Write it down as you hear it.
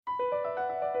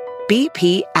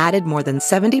BP added more than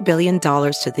 $70 billion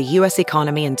to the U.S.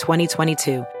 economy in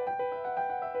 2022.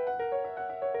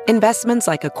 Investments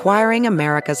like acquiring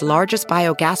America's largest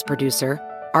biogas producer,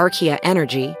 Archaea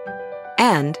Energy,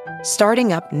 and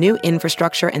starting up new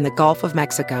infrastructure in the Gulf of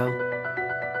Mexico.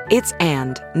 It's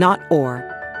and, not or.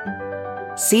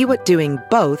 See what doing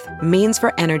both means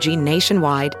for energy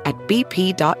nationwide at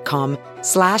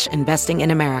bp.com/investing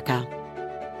in America.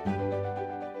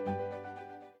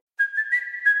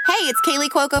 Hey, it's Kaylee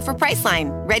Cuoco for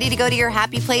Priceline. Ready to go to your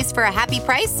happy place for a happy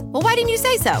price? Well, why didn't you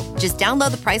say so? Just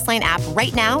download the Priceline app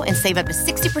right now and save up to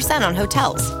 60% on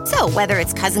hotels. So whether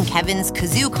it's Cousin Kevin's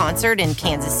Kazoo Concert in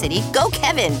Kansas City, go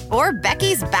Kevin, or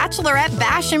Becky's Bachelorette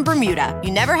Bash in Bermuda,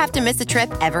 you never have to miss a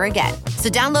trip ever again. So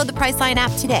download the Priceline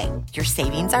app today. Your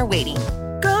savings are waiting.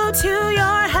 Go to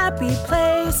your happy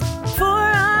place for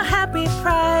a happy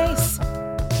price.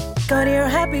 Go to your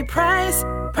happy price,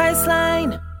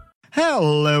 Priceline.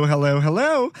 Hello, hello,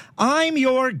 hello. I'm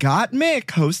your Got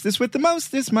Mick, hostess with the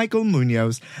mostest, Michael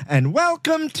Munoz, and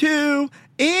welcome to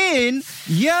In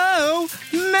Yo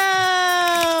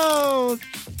Mouth.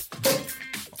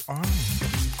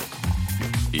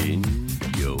 In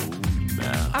Yo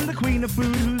Mouth. I'm the queen of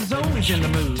food who's always in the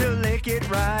mood to lick it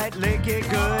right, lick it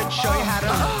good, show you how to.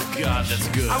 Oh, God, that's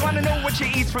good. I want to know what you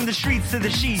eat from the streets to the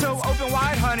sheets. So open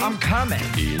wide, honey. I'm coming.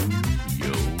 In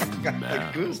Yo Got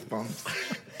Mouth. the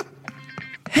goosebumps.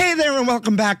 Hey there and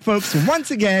welcome back, folks. Once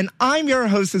again, I'm your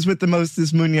hostess with the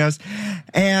mostest, Munoz.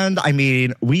 And I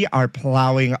mean, we are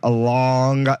plowing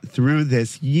along through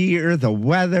this year. The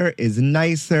weather is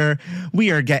nicer.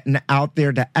 We are getting out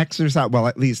there to exercise. Well,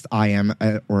 at least I am,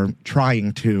 or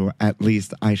trying to, at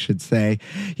least I should say.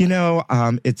 You know,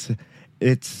 it's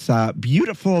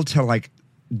beautiful to like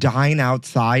dine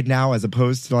outside now as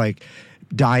opposed to like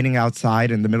dining outside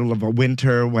in the middle of a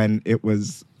winter when it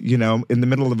was, you know, in the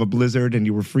middle of a blizzard and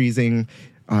you were freezing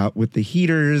with the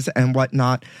heaters and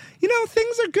whatnot. You know,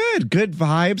 things are good. Good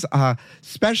vibes.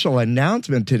 Special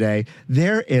announcement today.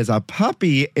 There is a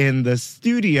puppy in the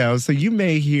studio. So you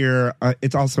may hear,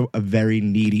 it's also a very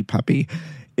needy puppy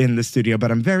in the studio,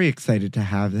 but I'm very excited to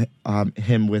have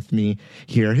him with me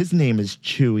here. His name is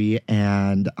Chewy,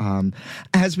 and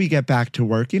as we get back to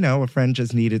work, you know, a friend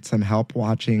just needed some help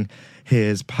watching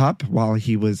his pup while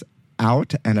he was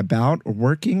out and about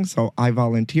working, so I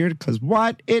volunteered because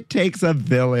what? It takes a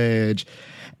village.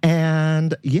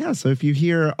 And yeah, so if you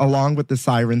hear, along with the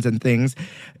sirens and things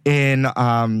in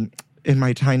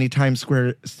my tiny Times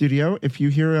Square studio, if you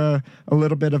hear a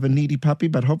little bit of a needy puppy,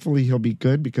 but hopefully he'll be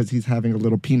good because he's having a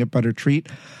little peanut butter treat.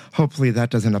 Hopefully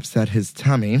that doesn't upset his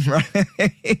tummy, right?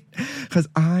 Because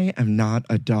I am not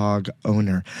a dog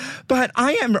owner. But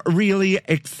I am really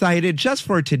excited just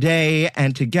for today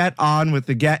and to get on with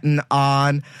the getting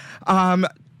on.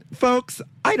 Folks,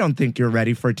 I don't think you're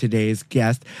ready for today's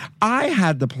guest. I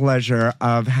had the pleasure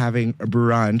of having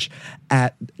brunch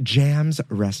at Jam's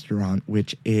Restaurant,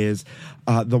 which is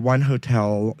the One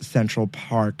Hotel Central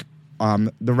Park,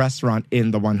 the restaurant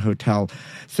in the One Hotel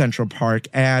Central Park.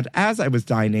 And as I was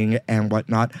dining and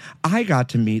whatnot, I got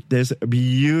to meet this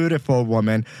beautiful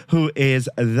woman who is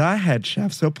the head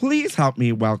chef. So please help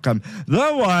me welcome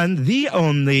the one, the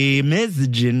only, Miss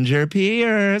Ginger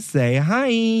Pierce. Say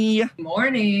hi.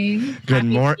 Morning. Good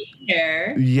morning.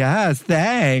 Here. Yes,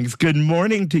 thanks. Good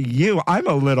morning to you. I'm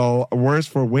a little worse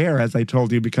for wear, as I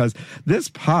told you, because this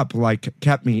pup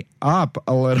kept me up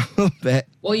a little bit.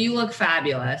 Well, you look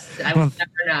fabulous. I would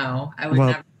never know. I would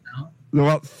never know.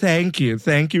 Well, thank you.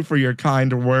 Thank you for your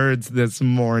kind words this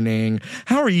morning.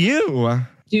 How are you?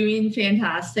 Doing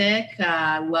fantastic.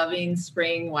 Loving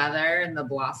spring weather and the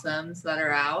blossoms that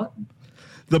are out.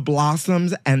 The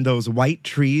blossoms and those white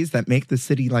trees that make the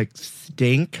city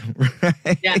stink,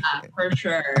 right? Yeah, for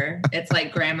sure. It's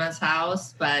like grandma's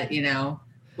house, but, you know,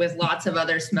 with lots of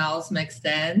other smells mixed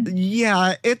in.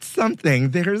 Yeah, it's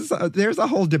something. There's a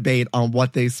whole debate on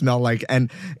what they smell like, and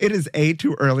it is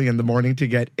too early in the morning to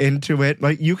get into it.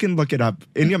 Like, you can look it up.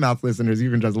 In Your Mouth listeners,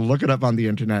 you can just look it up on the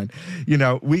internet. You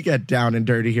know, we get down and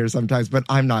dirty here sometimes, but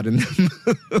I'm not in the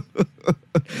mood.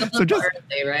 So just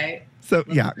birthday, right? So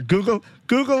yeah, Google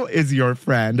is your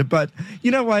friend. But you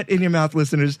know what, In Your Mouth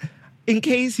listeners, in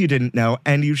case you didn't know,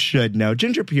 and you should know,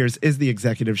 Ginger Pierce is the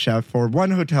executive chef for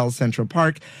One Hotel Central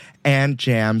Park and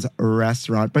Jam's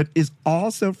Restaurant, but is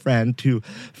also friend to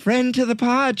the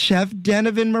pod, Chef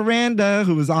Denovan Miranda,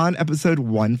 who was on episode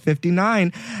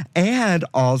 159, and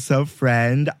also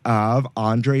friend of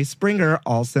Andre Springer,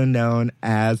 also known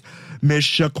as Miss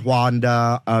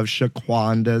Shaquanda of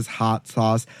Shaquanda's Hot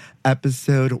Sauce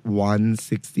episode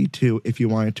 162 if you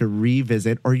wanted to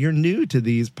revisit or you're new to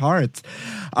these parts.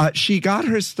 She got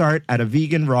her start at a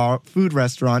vegan raw food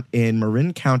restaurant in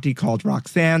Marin County called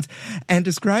Roxanne's and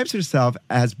describes herself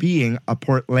as being a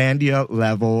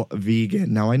Portlandia-level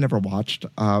vegan. Now, I never watched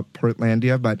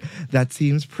Portlandia, but that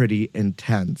seems pretty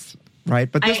intense.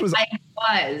 Right, but this I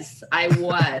was.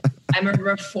 I'm a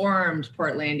reformed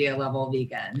Portlandia level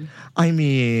vegan. I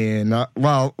mean,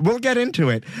 well, we'll get into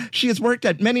it. She has worked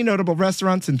at many notable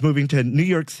restaurants since moving to New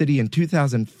York City in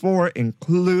 2004,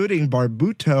 including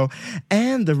Barbuto,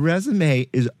 and the resume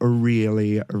is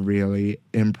really, really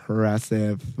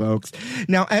impressive, folks.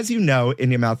 Now, as you know, In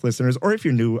Your Mouth listeners, or if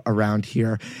you're new around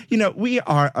here, you know, we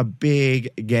are a big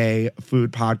gay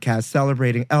food podcast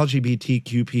celebrating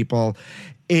LGBTQ people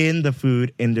in the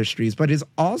food industries, but it's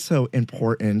also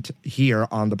important here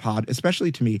on the pod,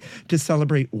 especially to me, to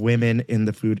celebrate women in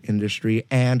the food industry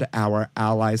and our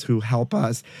allies who help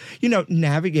us, you know,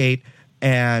 navigate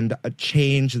and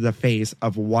change the face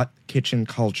of what kitchen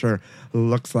culture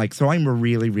looks like. So I'm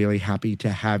really, really happy to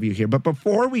have you here. But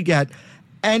before we get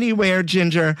anywhere,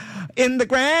 Ginger, in the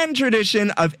grand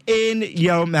tradition of In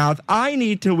Yo Mouth, I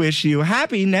need to wish you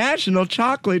happy National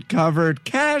Chocolate Covered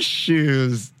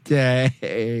Cashews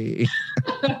Day.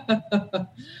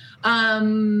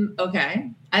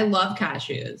 Okay. I love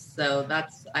cashews, so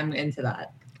I'm into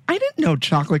that. I didn't know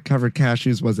chocolate covered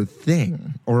cashews was a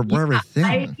thing or were a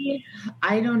thing.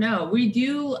 I don't know.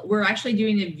 We're actually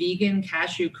doing a vegan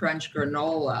cashew crunch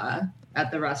granola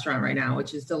at the restaurant right now,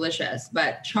 which is delicious.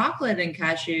 But chocolate and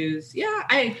cashews, yeah,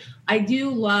 I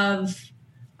do love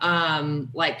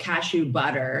like cashew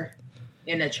butter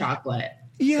in a chocolate.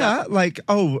 Yeah,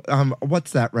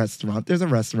 what's that restaurant? There's a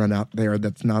restaurant out there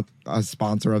that's not a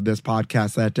sponsor of this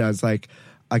podcast that does like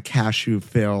a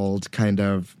cashew-filled kind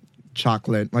of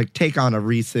chocolate, like take on a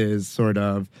Reese's sort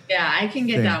of. Yeah, I can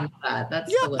get thing. down with that.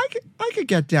 That's delicious. I could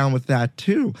get down with that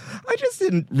too. I just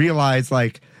didn't realize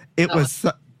like it was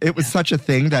such a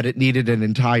thing that it needed an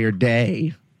entire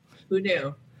day. Who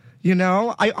knew? You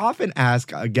know, I often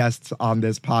ask guests on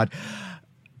this pod,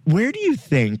 where do you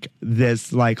think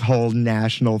this like whole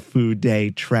National Food Day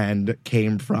trend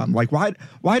came from? Like,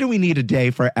 why do we need a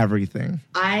day for everything?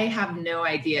 I have no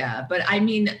idea. But I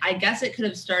mean, I guess it could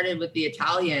have started with the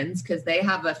Italians because they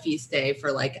have a feast day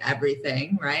for like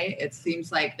everything, right? It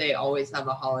seems like they always have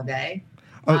a holiday.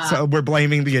 Oh, so we're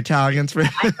blaming the Italians for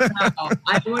I don't know.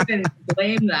 I wouldn't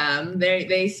blame them.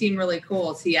 They seem really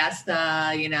cool.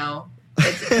 Siesta, you know.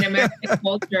 It's in American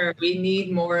culture. We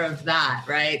need more of that,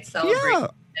 right? Celebrate. Yeah.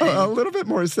 A little bit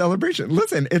more celebration.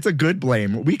 Listen, it's a good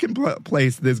blame. We can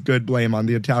place this good blame on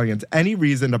the Italians. Any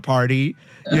reason to party,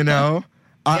 you know,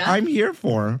 yeah. I'm here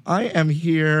for. I am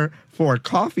here for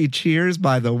coffee. Cheers,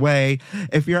 by the way.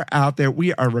 If you're out there,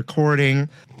 we are recording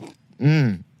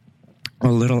a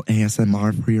little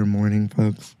ASMR for your morning,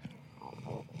 folks.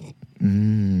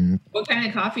 What kind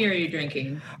of coffee are you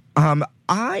drinking?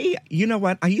 You know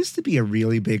what? I used to be a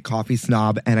really big coffee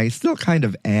snob, and I still kind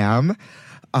of am.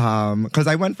 Because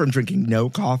I went from drinking no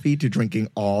coffee to drinking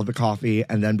all the coffee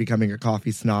and then becoming a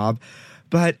coffee snob.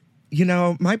 But, you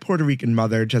know, my Puerto Rican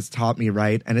mother just taught me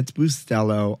right, and it's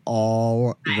Bustelo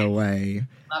all the way.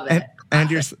 Love it.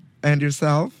 And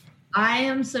yourself? I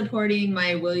am supporting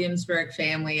my Williamsburg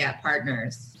family at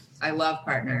Partners. I love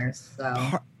Partners. So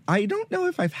I don't know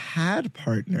if I've had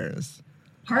Partners.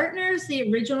 Partners, the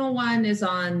original one is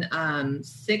on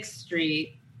 6th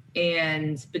Street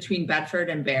and between Bedford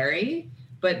and Barry.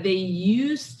 But they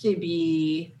used to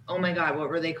be, oh my God, what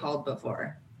were they called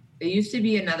before? They used to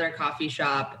be another coffee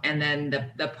shop, and then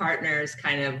the partners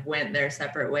kind of went their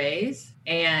separate ways,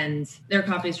 and their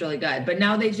coffee's really good. But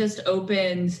now they just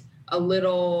opened a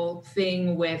little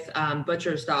thing with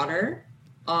Butcher's Daughter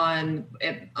on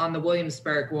the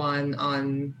Williamsburg one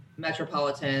on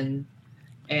Metropolitan.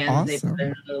 And awesome. They put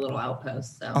another little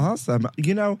outpost. So. Awesome.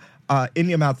 You know, In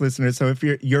Your Mouth listeners, so if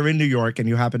you're in New York and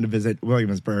you happen to visit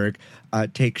Williamsburg,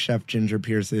 take Chef Ginger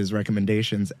Pierce's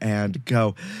recommendations and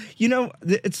go. You know,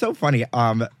 it's so funny.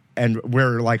 And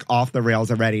we're like off the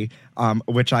rails already,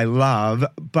 which I love.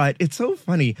 But it's so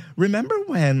funny. Remember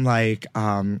when like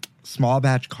small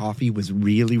batch coffee was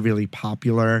really, really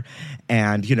popular,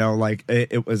 and you know, like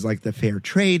it was like the fair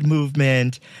trade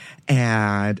movement,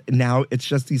 and now it's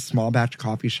just these small batch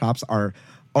coffee shops are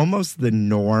almost the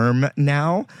norm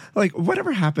now. Like,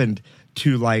 whatever happened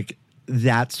to like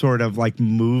that sort of like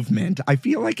movement? I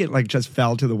feel like it like just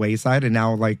fell to the wayside, and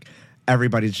now like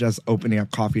everybody's just opening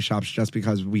up coffee shops just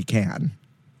because we can.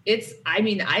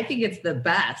 I think it's the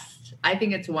best. I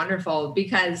think it's wonderful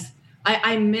because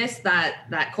I miss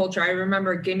that culture. I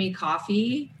remember Gimme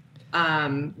Coffee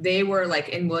They were like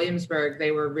in Williamsburg,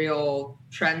 they were real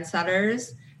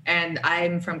trendsetters. And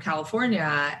I'm from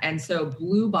California. And so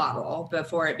Blue Bottle,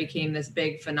 before it became this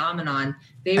big phenomenon,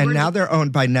 now they're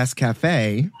owned by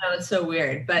Nescafe. Oh, it's so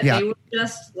weird. But Yeah. they were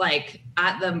just like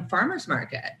at the farmer's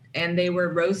market, and they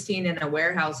were roasting in a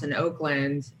warehouse in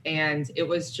Oakland. And it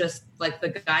was just like the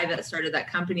guy that started that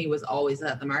company was always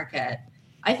at the market.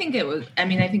 I think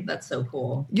that's so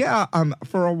cool. Yeah.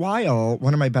 For a while,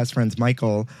 one of my best friends,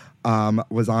 Michael,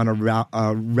 was on a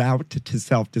route to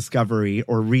self-discovery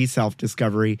or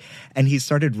re-self-discovery, and he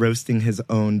started roasting his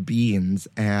own beans.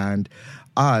 And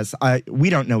we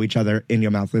don't know each other, In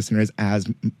Your Mouth listeners,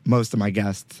 as most of my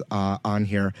guests on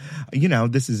here. You know,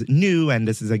 this is new, and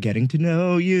this is a getting to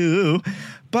know you.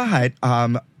 But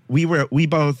we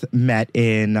both met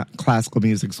in classical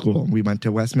music school. We went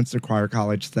to Westminster Choir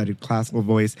College, studied classical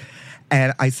voice.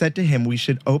 And I said to him, we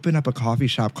should open up a coffee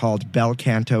shop called Bel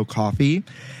Canto Coffee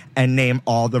and name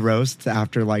all the roasts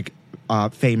after like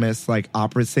famous like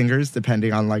opera singers,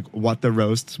 depending on like what the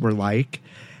roasts were like.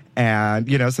 And,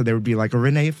 you know, so there would be like a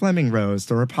Renee Fleming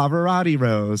roast or a Pavarotti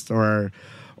roast or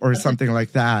something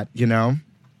like that, you know?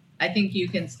 I think you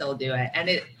can still do it.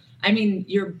 And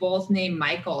you're both named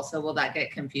Michael, so will that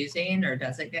get confusing, or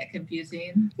does it get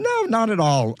confusing? No, not at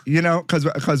all. You know,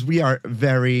 because we are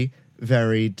very,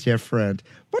 very different.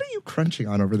 What are you crunching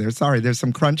on over there? Sorry, there's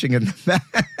some crunching in the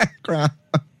background.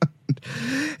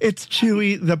 It's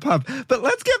Chewy the pup. But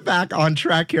let's get back on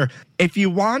track here. If you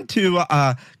want to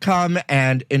come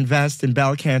and invest in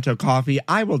Bel Canto Coffee,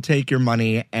 I will take your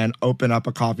money and open up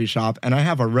a coffee shop. And I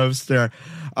have a roaster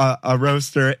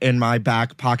in my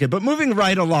back pocket. But moving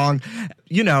right along,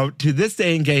 you know, to this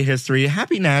day in gay history,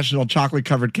 happy National Chocolate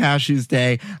Covered Cashews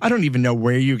Day. I don't even know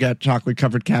where you get chocolate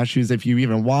covered cashews if you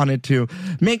even wanted to.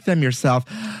 Make them yourself.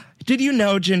 Did you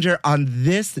know, Ginger, on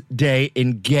this day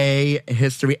in gay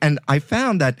history, and I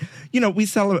found that, you know, we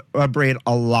celebrate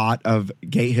a lot of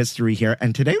gay history here,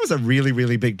 and today was a really,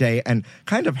 really big day and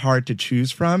kind of hard to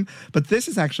choose from, but this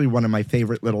is actually one of my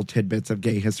favorite little tidbits of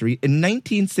gay history. In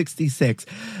 1966,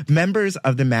 members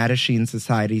of the Mattachine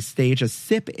Society stage a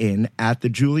sip-in at the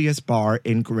Julius Bar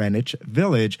in Greenwich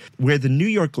Village, where the New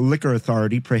York Liquor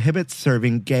Authority prohibits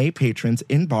serving gay patrons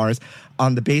in bars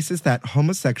on the basis that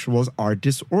homosexuals are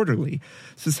disorderly.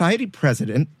 Society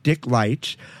president Dick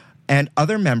Leitch and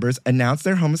other members announced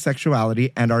their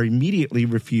homosexuality and are immediately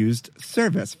refused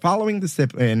service. Following the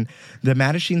sip-in, the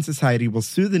Mattachine Society will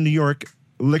sue the New York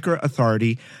Liquor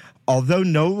Authority. Although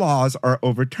no laws are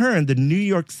overturned, the New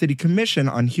York City Commission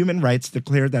on Human Rights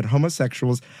declared that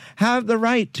homosexuals have the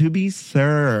right to be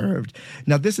served.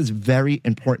 Now, this is very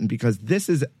important because this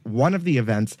is one of the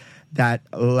events that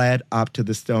led up to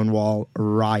the Stonewall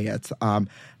riots.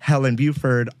 Helen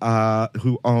Buford,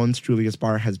 who owns Julius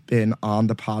Bar, has been on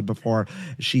the pod before.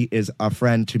 She is a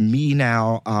friend to me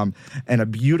now and a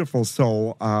beautiful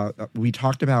soul. We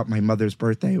talked about my mother's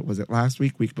birthday. Was it last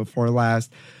week before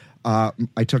last?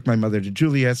 I took my mother to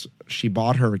Julius. She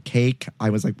bought her a cake. I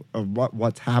was like,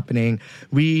 what's happening?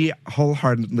 We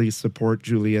wholeheartedly support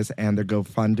Julius and the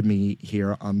GoFundMe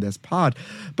here on this pod.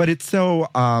 But it's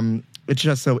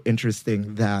just so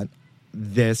interesting that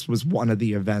this was one of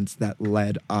the events that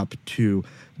led up to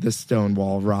the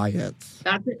Stonewall riots.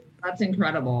 That's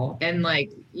incredible. And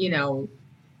like, you know,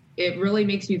 it really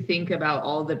makes you think about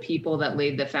all the people that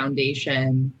laid the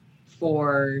foundation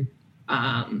for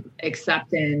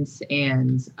acceptance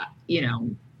and, you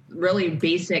know, really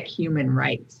basic human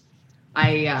rights.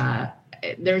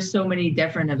 There's so many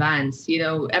different events, you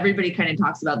know, everybody kind of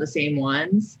talks about the same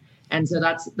ones. And so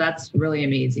that's really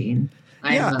amazing.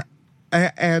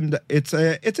 And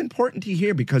it's important to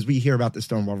hear because we hear about the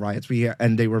Stonewall riots,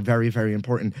 and they were very, very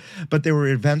important. But there were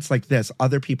events like this,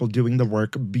 other people doing the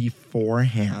work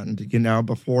beforehand, you know,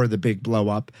 before the big blow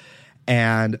up.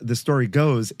 And the story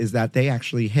goes is that they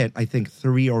actually hit, I think,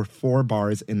 3 or 4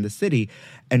 bars in the city.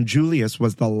 And Julius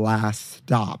was the last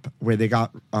stop where they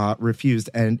got refused.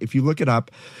 And if you look it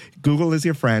up, Google is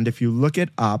your friend. If you look it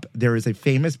up, there is a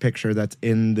famous picture that's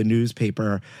in the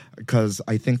newspaper because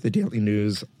I think the Daily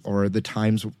News or the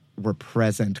Times were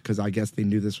present because I guess they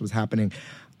knew this was happening,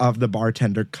 of the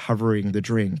bartender covering the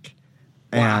drink.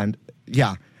 Wow. And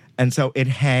yeah. And so it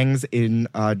hangs in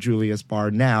Julius Bar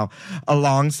now,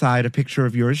 alongside a picture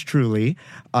of yours truly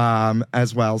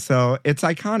as well. So it's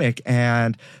iconic.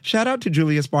 And shout out to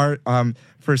Julius Bar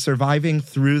for surviving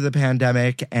through the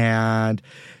pandemic. And,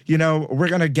 you know, we're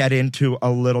going to get into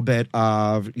a little bit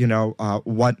of, you know,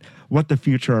 what the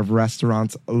future of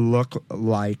restaurants look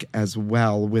like as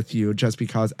well with you, just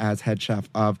because as head chef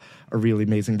of a really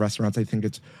amazing restaurant, I think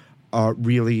it's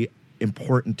really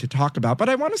important to talk about. But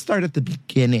I want to start at the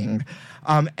beginning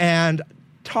and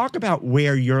talk about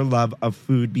where your love of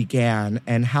food began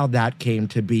and how that came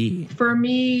to be. For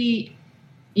me,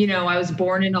 I was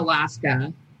born in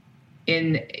Alaska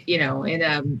in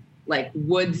a like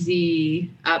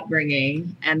woodsy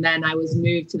upbringing. And then I was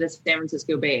moved to the San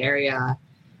Francisco Bay Area.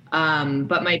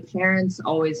 But my parents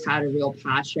always had a real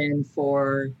passion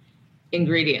for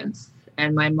ingredients.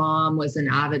 And my mom was an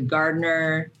avid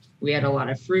gardener. We had a lot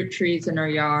of fruit trees in our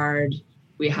yard.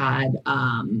 We had,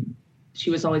 she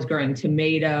was always growing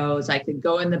tomatoes. I could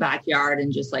go in the backyard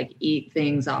and just like eat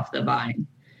things off the vine.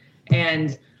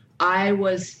 And I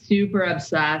was super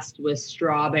obsessed with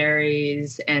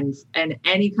strawberries and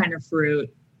any kind of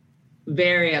fruit,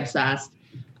 very obsessed.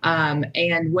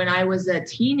 And when I was a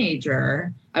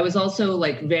teenager, I was also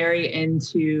like very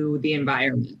into the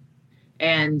environment.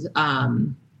 And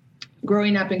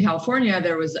growing up in California,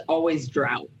 there was always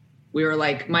drought. We were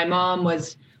like, my mom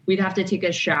was, we'd have to take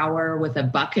a shower with a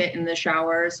bucket in the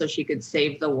shower so she could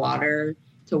save the water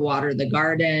to water the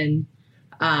garden.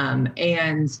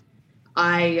 And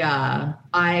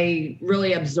I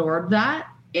really absorbed that,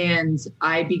 and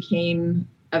I became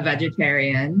a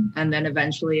vegetarian and then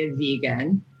eventually a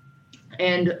vegan.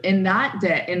 And in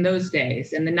those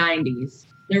days, in the 90s,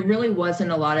 there really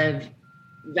wasn't a lot of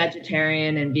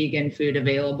vegetarian and vegan food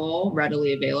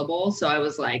readily available. So I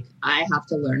was like, I have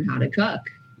to learn how to cook,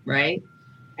 right?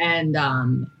 And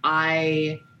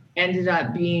I ended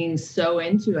up being so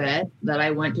into it that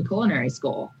I went to culinary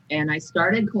school. And I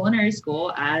started culinary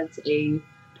school as a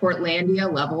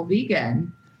Portlandia level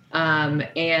vegan.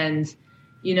 And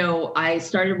I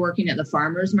started working at the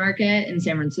farmer's market in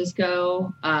San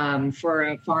Francisco for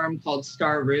a farm called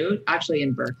Star Root, actually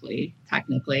in Berkeley,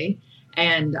 technically.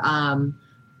 And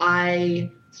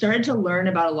I started to learn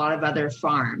about a lot of other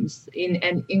farms,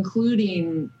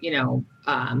 including,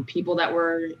 people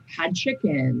that had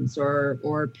chickens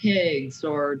or pigs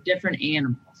or different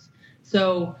animals.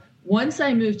 So once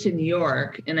I moved to New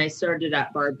York and I started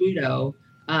at Barbudo,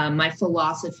 my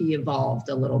philosophy evolved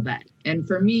a little bit. And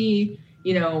for me,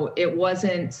 it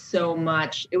wasn't so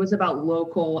much, it was about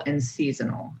local and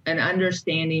seasonal and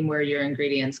understanding where your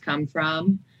ingredients come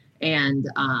from and,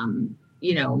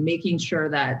 making sure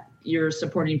that you're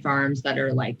supporting farms that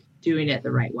are like doing it the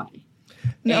right way.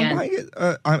 Now,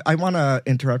 I want to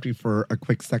interrupt you for a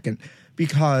quick second,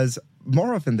 because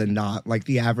more often than not, like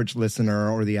the average listener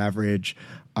or the average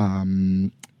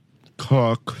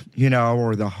cook,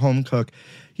 or the home cook,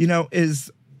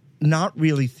 is not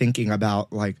really thinking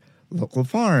about like local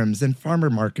farms and farmer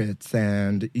markets.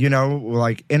 And,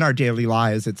 like in our daily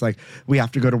lives, it's like we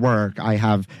have to go to work. I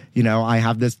have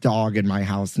this dog in my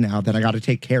house now that I got to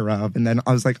take care of. And then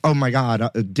I was like, oh my God,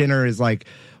 dinner is like,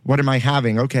 what am I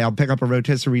having? Okay, I'll pick up a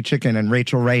rotisserie chicken and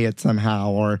Rachel Ray it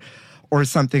somehow or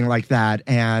something like that.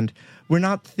 And we're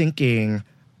not thinking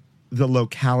the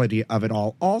locality of it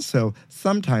all. Also,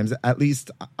 sometimes, at least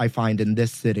I find in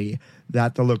this city,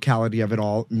 that the locality of it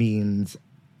all means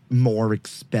more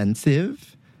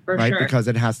expensive, right? Sure. Because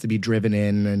it has to be driven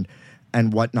in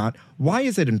and whatnot. Why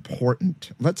is it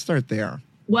important? Let's start there.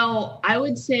 Well, I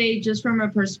would say just from a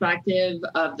perspective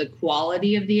of the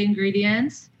quality of the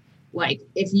ingredients, like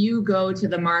if you go to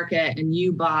the market and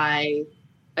you buy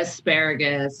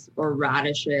asparagus or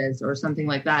radishes or something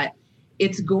like that,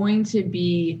 it's going to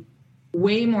be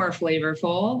way more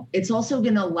flavorful. It's also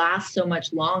going to last so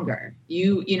much longer.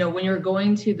 When you're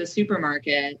going to the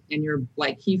supermarket and you're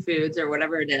like Key Foods or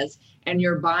whatever it is, and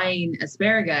you're buying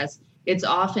asparagus, it's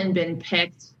often been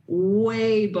picked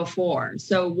way before.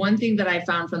 So one thing that I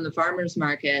found from the farmer's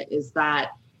market is that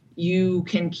you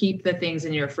can keep the things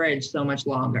in your fridge so much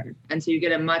longer. And so you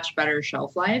get a much better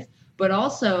shelf life, but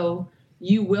also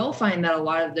you will find that a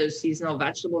lot of those seasonal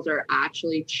vegetables are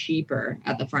actually cheaper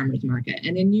at the farmer's market.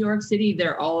 And in New York City,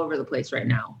 they're all over the place right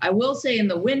now. I will say in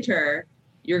the winter,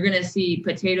 you're going to see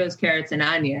potatoes, carrots, and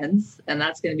onions, and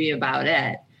that's going to be about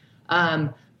it.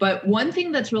 But one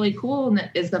thing that's really cool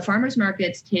is the farmers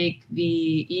markets take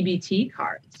the EBT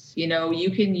cards. You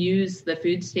can use the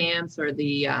food stamps or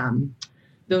the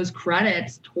those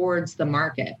credits towards the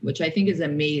market, which I think is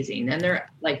amazing. And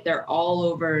they're all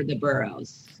over the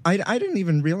boroughs. I didn't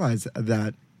even realize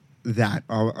that,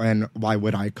 and why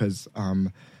would I? Because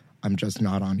I'm just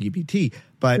not on EBT.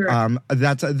 But sure.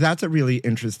 That's a really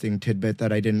interesting tidbit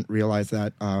that I didn't realize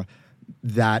that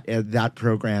that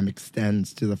program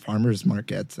extends to the farmers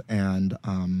markets. And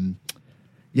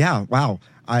wow,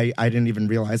 I didn't even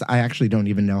realize. I actually don't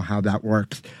even know how that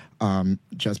works.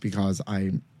 Just because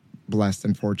I'm blessed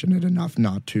and fortunate enough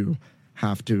not to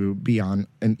have to be on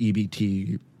an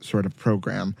EBT sort of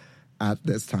program at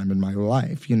this time in my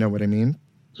life. You know what I mean?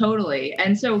 Totally.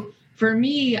 And so for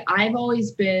me, I've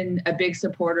always been a big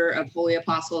supporter of Holy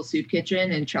Apostle Soup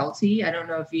Kitchen in Chelsea. I don't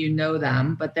know if you know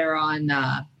them, but they're on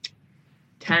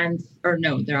 10th, or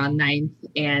no, they're on 9th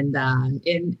and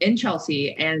in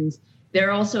Chelsea. And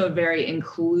they're also a very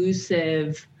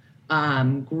inclusive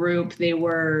group. They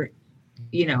were,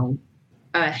 you know,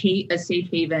 a safe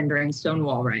haven during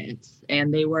Stonewall riots.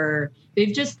 And they're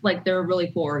a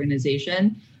really cool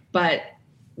organization. But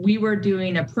we were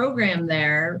doing a program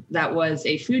there that was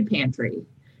a food pantry.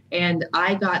 And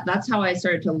that's how I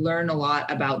started to learn a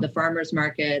lot about the farmers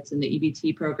markets and the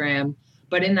EBT program.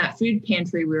 But in that food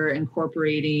pantry, we were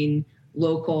incorporating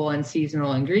local and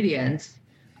seasonal ingredients.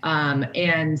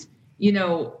 And, you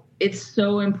know, it's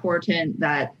so important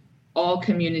that all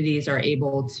communities are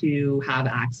able to have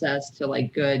access to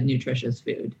like good, nutritious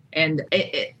food. And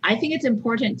I think it's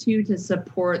important too to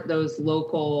support those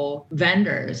local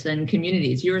vendors and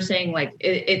communities. You were saying like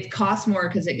it costs more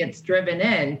because it gets driven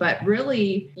in, but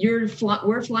really we're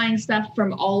flying stuff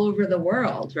from all over the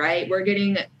world, right? We're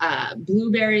getting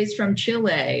blueberries from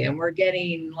Chile, and we're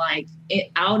getting like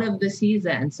it out of the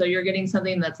season. So you're getting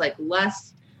something that's like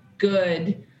less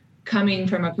good coming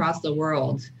from across the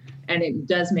world. And it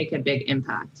does make a big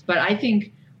impact. But I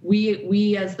think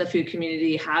we as the food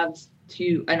community have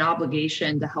an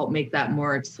obligation to help make that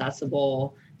more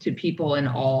accessible to people in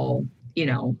all, you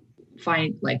know,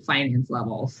 finance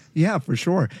levels. Yeah, for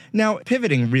sure. Now,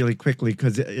 pivoting really quickly,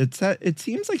 because it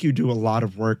seems like you do a lot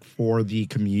of work for the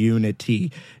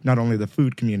community, not only the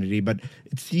food community, but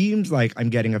it seems like I'm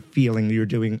getting a feeling you're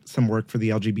doing some work for the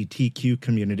LGBTQ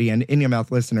community. And In Your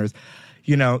Mouth listeners,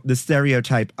 you know, the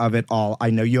stereotype of it all. I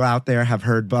know you out there have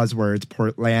heard buzzwords,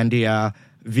 Portlandia,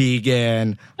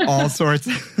 vegan, all sorts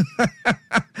of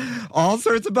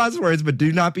buzzwords, but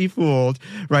do not be fooled,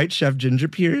 right? Chef Ginger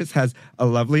Pierce has a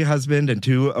lovely husband and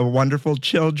two wonderful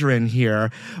children here.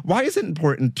 Why is it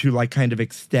important to like kind of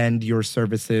extend your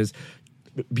services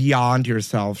beyond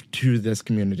yourself to this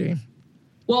community?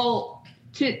 Well,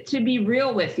 to be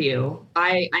real with you,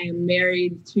 I am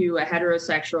married to a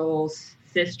heterosexual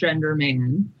cisgender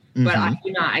man, but I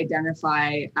do not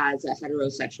identify as a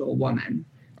heterosexual woman.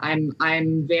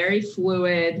 I'm very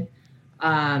fluid,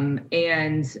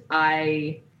 and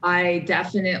I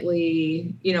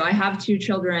definitely, you know, I have two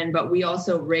children, but we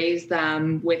also raise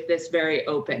them with this very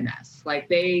openness. Like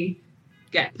they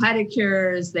get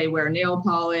pedicures, they wear nail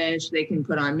polish, they can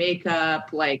put on makeup.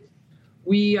 Like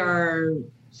we are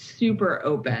super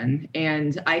open,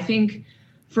 and I think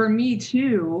for me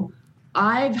too,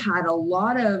 I've had a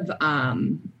lot of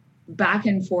back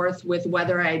and forth with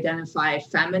whether I identify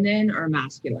feminine or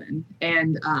masculine.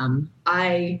 And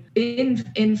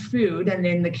in food and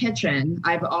in the kitchen,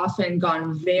 I've often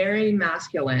gone very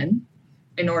masculine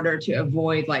in order to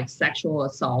avoid like sexual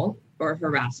assault or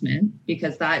harassment,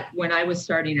 because when I was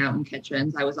starting out in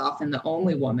kitchens, I was often the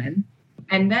only woman.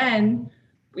 And then,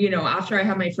 you know, after I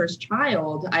had my first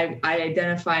child, I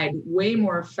identified way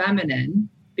more feminine,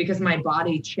 because my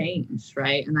body changed,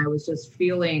 right? And I was just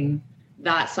feeling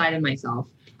that side of myself.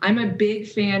 I'm a big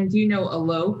fan. Do you know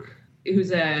Alok,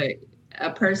 who's a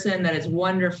person that is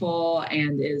wonderful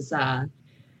and is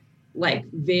like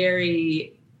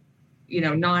very, you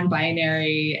know,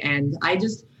 non-binary. And I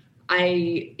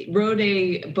wrote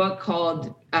a book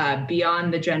called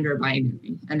Beyond the Gender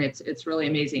Binary, and it's really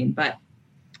amazing. But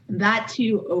that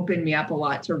too opened me up a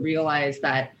lot to realize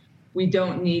that we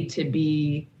don't need to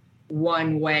be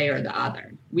one way or the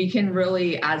other. We can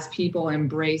really, as people,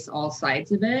 embrace all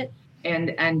sides of it.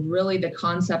 And really the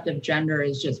concept of gender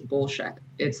is just bullshit.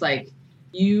 It's like,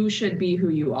 you should be who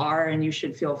you are and you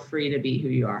should feel free to be who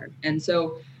you are. And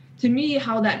so to me,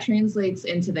 how that translates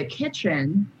into the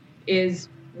kitchen is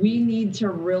we need to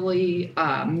really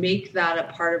make that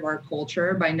a part of our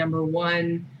culture by, number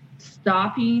one,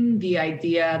 stopping the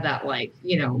idea that, like,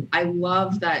 you know, I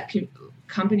love that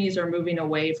companies are moving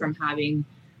away from having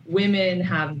women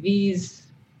have these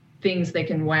things they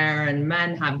can wear and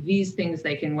men have these things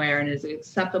they can wear, and it's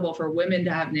acceptable for women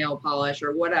to have nail polish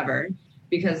or whatever,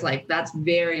 because like that's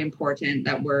very important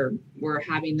that we're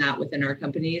having that within our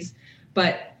companies.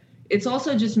 But it's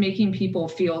also just making people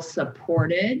feel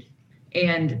supported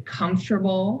and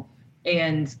comfortable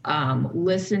and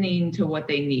listening to what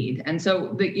they need. And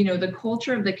so the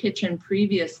culture of the kitchen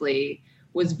previously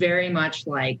was very much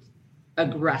like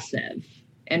aggressive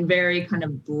and very kind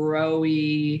of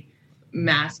bro-y,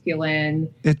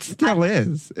 masculine. It still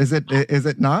is. Is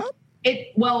it not?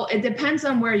 It depends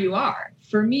on where you are.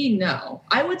 For me, no.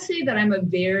 I would say that I'm a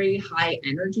very high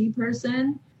energy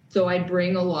person. So I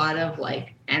bring a lot of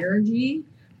like energy,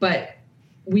 but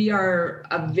we are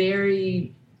a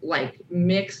very like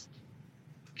mixed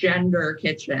gender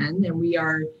kitchen, and we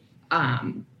are,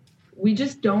 we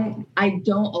just don't, I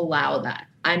don't allow that.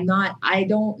 I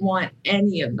don't want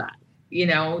any of that. You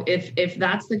know, if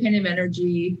that's the kind of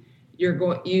energy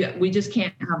we just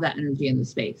can't have that energy in the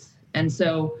space. And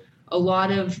so a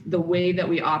lot of the way that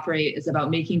we operate is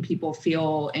about making people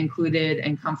feel included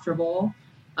and comfortable,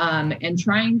 and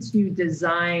trying to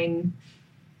design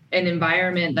an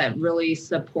environment that really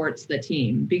supports the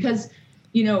team. Because,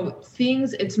 you know,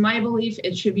 it's my belief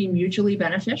it should be mutually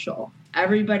beneficial.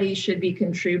 Everybody should be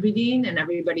contributing and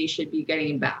everybody should be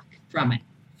getting back from it.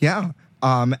 Yeah.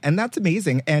 And that's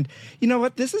amazing. And you know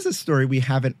what? This is a story we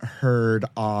haven't heard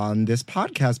on this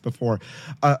podcast before.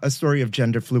 A story of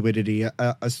gender fluidity,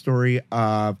 a story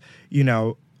of, you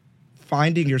know,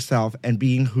 finding yourself and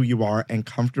being who you are and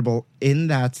comfortable in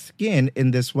that skin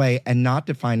in this way, and not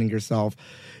defining yourself,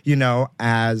 you know,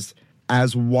 as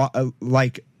what,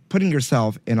 like putting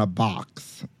yourself in a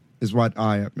box is what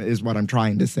I'm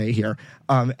trying to say here.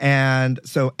 And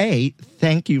so,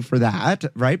 thank you for that,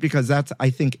 right? Because that's, I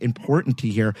think, important to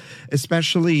hear,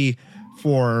 especially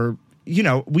for, you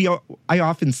know, I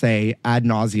often say ad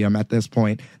nauseum at this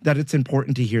point that it's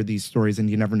important to hear these stories, and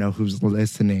you never know who's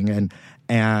listening.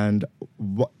 And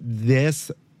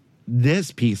this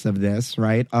piece of this,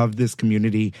 right, of this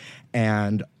community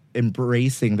and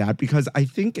embracing that, because I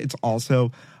think it's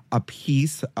also a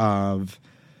piece of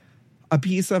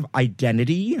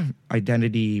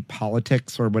identity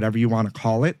politics, or whatever you want to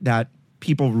call it, that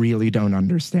people really don't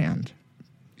understand,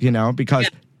 you know, because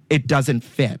it doesn't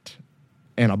fit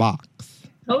in a box.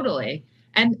 Totally.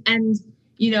 And,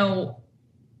 you know,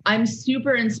 I'm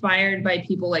super inspired by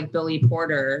people like Billy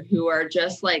Porter, who are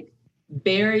just like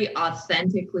very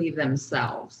authentically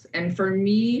themselves. And for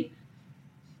me,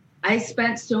 I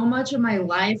spent so much of my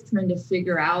life trying to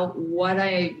figure out what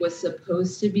I was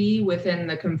supposed to be within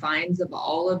the confines of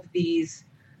all of these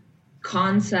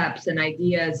concepts and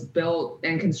ideas built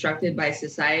and constructed by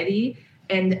society.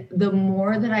 And the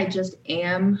more that I just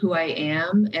am who I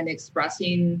am and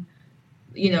expressing,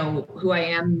 you know, who I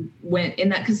am when in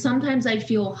that, because sometimes I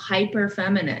feel hyper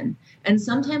feminine and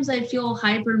sometimes I feel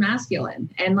hyper masculine.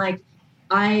 And like,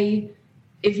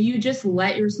 if you just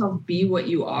let yourself be what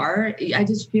you are, I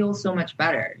just feel so much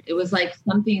better. It was like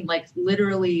something like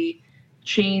literally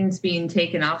chains being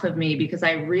taken off of me, because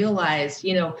I realized,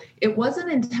 you know, it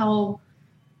wasn't until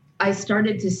I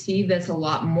started to see this a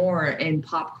lot more in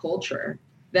pop culture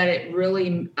that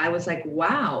I was like,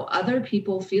 wow, other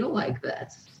people feel like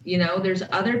this. You know, there's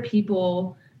other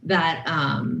people that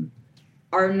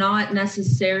are not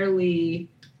necessarily,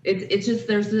 it's just,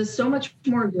 there's so much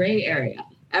more gray area.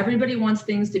 Everybody wants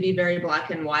things to be very black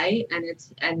and white,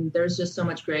 and there's just so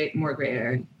much more gray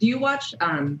area. Do you watch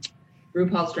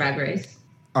RuPaul's Drag Race?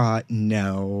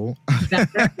 No.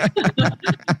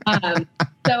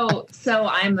 So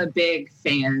I'm a big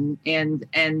fan, and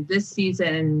this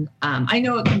season, I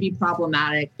know it can be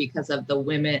problematic because of the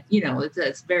women. You know,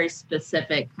 it's very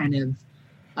specific kind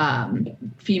of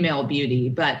female beauty,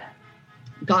 but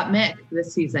Gottmik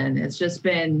this season has just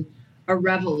been a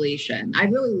revelation. I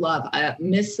really love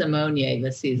Miss Simonier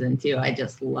this season too. I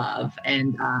just love,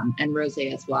 and Rose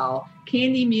as well.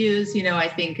 Candy Muse, you know, I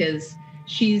think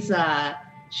she's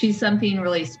something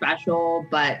really special,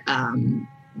 but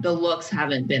the looks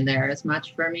haven't been there as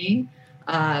much for me.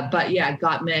 But yeah,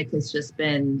 Gottmik has just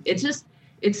been.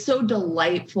 It's so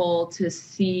delightful to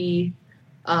see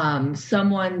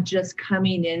someone just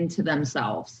coming into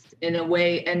themselves in a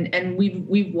way, and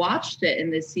we've watched it in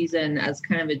this season as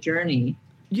kind of a journey.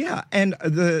 Yeah, and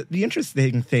the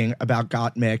interesting thing about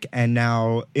Gottmik, and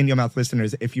now In Your Mouth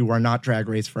listeners, if you are not Drag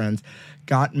Race friends,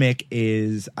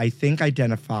 Gottmik I think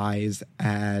identifies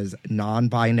as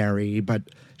non-binary, but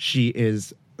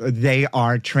they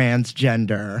are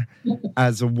transgender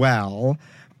as well.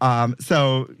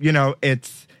 So, you know,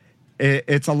 it's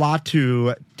a lot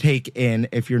to take in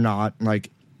if you're not,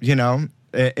 like, you know,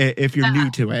 if you're new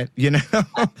to it, you know,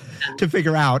 to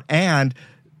figure out. And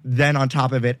then on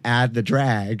top of it, add the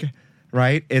drag,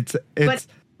 right? But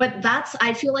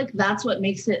I feel like that's what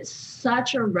makes it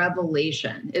such a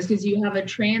revelation, is because you have a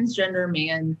transgender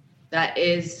man that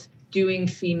is doing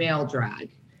female drag.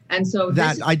 And so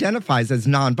that identifies as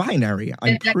non-binary.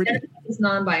 It's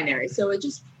non-binary. So it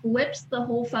just flips the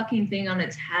whole fucking thing on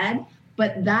its head.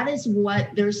 But that is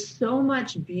there's so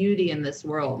much beauty in this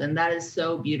world, and that is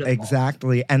so beautiful.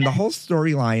 Exactly. And the whole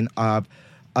storyline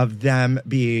of them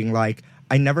being like,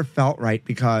 I never felt right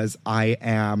because I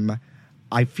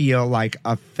feel like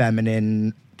a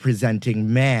feminine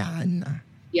presenting man.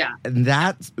 Yeah. And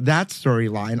that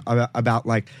storyline about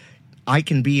like, I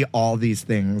can be all these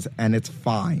things and it's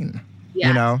fine. Yeah.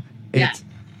 You know,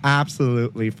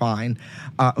 absolutely fine.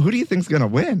 Who do you think's going to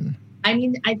win? I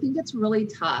mean, I think it's really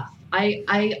tough.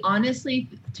 I honestly,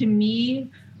 to me,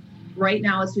 right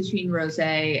now it's between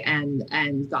Rosé and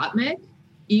Gottmik.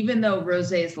 Even though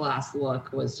Rosé's last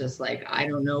look was just like, I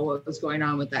don't know what was going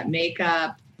on with that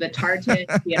makeup, the tartan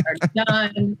she had already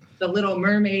done, the Little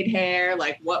Mermaid hair,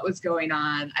 like what was going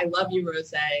on. I love you,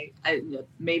 Rosé.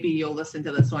 Maybe you'll listen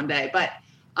to this one day, but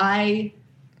I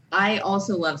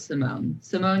also love Simone.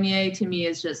 Simone to me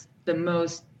is just the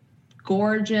most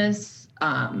gorgeous,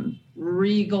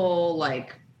 regal,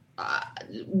 like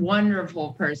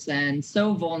wonderful person,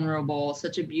 so vulnerable,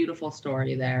 such a beautiful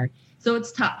story there. So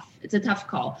it's tough. It's a tough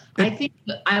call. I think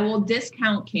I will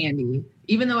discount Candy,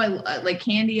 even though I like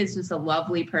Candy is just a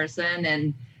lovely person,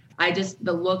 and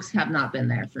the looks have not been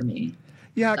there for me.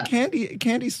 Yeah,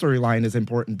 Candy's storyline is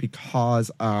important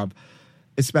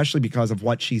especially because of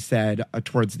what she said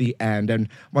towards the end. And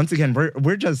once again,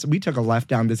 we took a left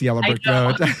down this yellow brick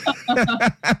road.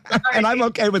 And I'm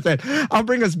okay with it. I'll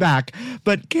bring us back.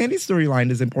 But Candy's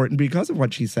storyline is important because of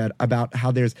what she said about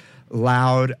how there's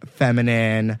loud,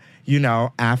 feminine,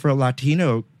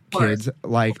 Afro-Latino kids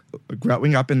like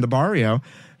growing up in the barrio,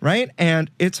 right? And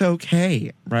it's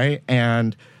okay, right?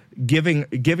 And giving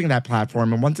that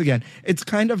platform. And once again, it's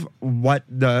kind of what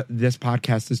this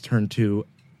podcast has turned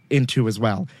into as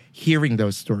well, hearing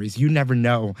those stories. You never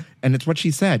know. And it's what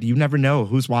she said. You never know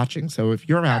who's watching. So if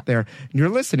you're out there and you're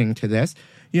listening to this,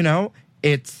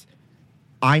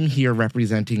 I'm here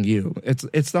representing you.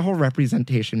 It's the whole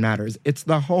representation matters. It's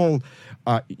the whole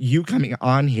you coming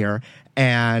on here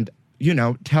and,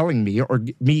 telling me or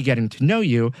me getting to know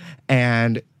you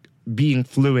and being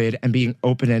fluid and being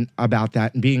open about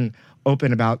that and being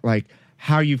open about like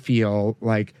how you feel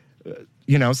like,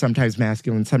 sometimes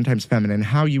masculine, sometimes feminine,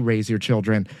 how you raise your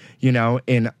children,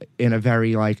 in a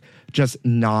very like just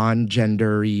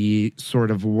non-gendery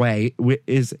sort of way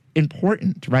is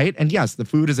important, right? And yes, the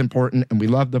food is important and we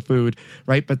love the food,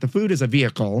 right? But the food is a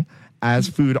vehicle, as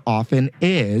food often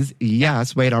is.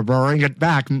 Yes, wait, I'm roaring it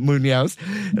back, Munoz.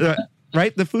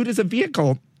 Right? The food is a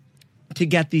vehicle to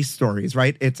get these stories,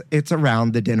 right? It's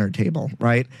around the dinner table,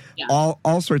 right? Yeah.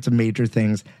 All sorts of major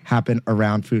things happen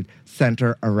around food,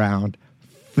 center around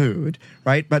food,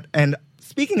 right? And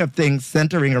speaking of things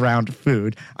centering around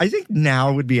food, I think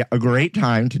now would be a great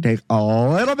time to take a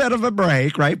little bit of a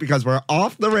break, right? Because we're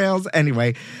off the rails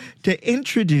anyway, to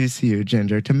introduce you,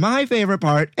 Ginger, to my favorite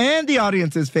part and the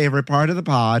audience's favorite part of the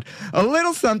pod, a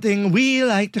little something we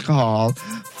like to call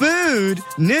Food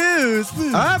News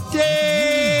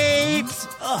Updates.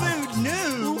 Food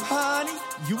news, honey.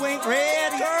 You ain't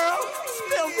ready, girl.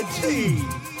 Spill the tea.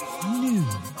 News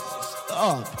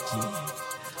update.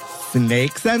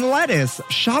 Snakes and lettuce.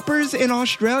 Shoppers in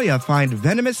Australia find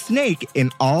venomous snake in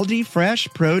Aldi fresh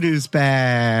produce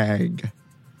bag.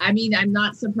 I mean, I'm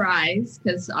not surprised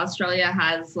because Australia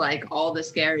has like all the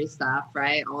scary stuff,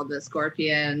 right? All the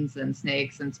scorpions and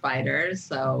snakes and spiders.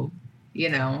 So,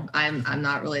 I'm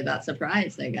not really that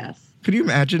surprised, I guess. Could you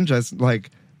imagine just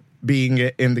like being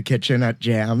in the kitchen at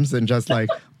Jams and just like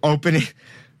opening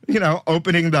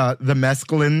the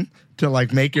mescaline to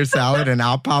like make your salad and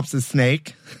out pops a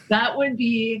snake? That would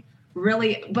be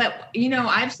really, but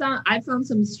I've found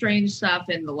some strange stuff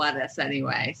in the lettuce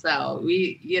anyway. So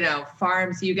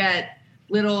farms, you get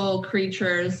little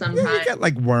creatures sometimes. You get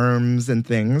like worms and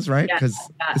things, right? Because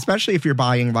especially if you're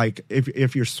buying like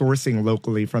if you're sourcing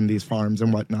locally from these farms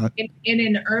and whatnot. In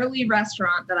an early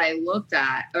restaurant that I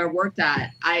worked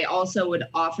at, I also would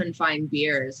often find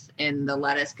beers in the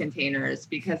lettuce containers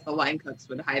because the line cooks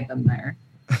would hide them there.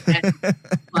 And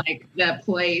like the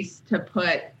place to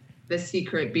put the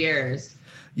secret beers.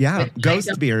 Yeah,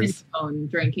 ghost beers.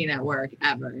 Drinking at work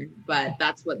ever, but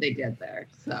that's what they did there.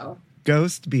 So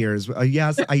ghost beers.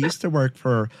 Yes, I used to work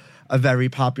for a very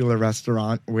popular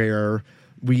restaurant where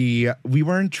we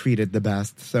weren't treated the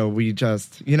best. So we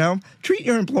just, treat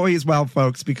your employees well,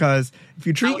 folks, because if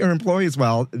you treat your employees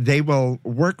well, they will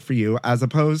work for you as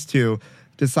opposed to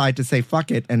decide to say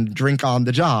fuck it and drink on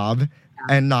the job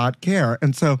and not care.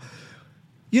 And so,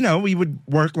 we would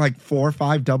work like 4 or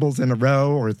 5 doubles in a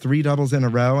row or 3 doubles in a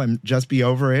row and just be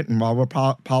over it. And while we're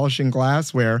polishing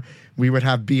glassware, we would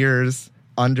have beers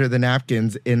under the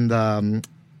napkins in the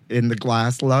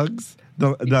glass lugs.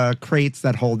 The crates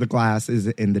that hold the glass is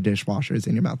in the dishwashers,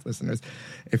 in your mouth, listeners,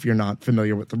 if you're not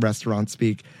familiar with the restaurant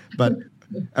speak.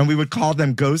 And we would call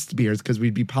them ghost beers because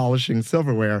we'd be polishing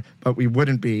silverware, but we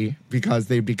wouldn't be because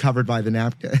they'd be covered by the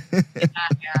napkin.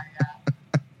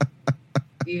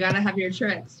 You got to have your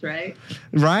tricks, right?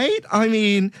 Right? I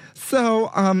mean, so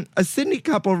a Sydney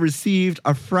couple received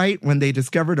a fright when they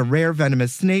discovered a rare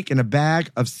venomous snake in a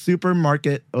bag of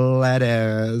supermarket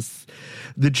lettuce.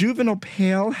 The juvenile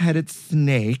pale-headed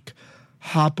snake,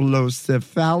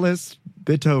 Hoplocephalus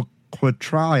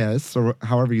bitoquatrius, or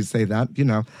however you say that, you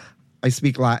know, I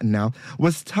speak Latin now,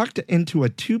 was tucked into a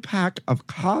 2-pack of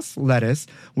Cos lettuce,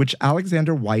 which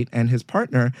Alexander White and his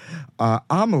partner,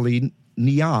 Amelie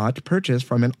Niat, purchased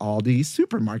from an Aldi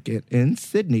supermarket in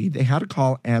Sydney. They had to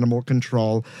call animal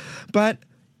control. But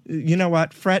you know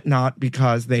what? Fret not,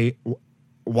 because they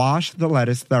washed the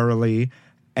lettuce thoroughly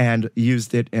and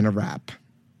used it in a wrap.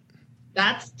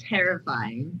 That's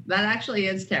terrifying. That actually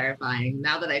is terrifying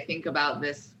now that I think about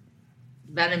this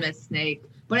venomous snake.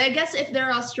 But I guess if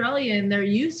they're Australian, they're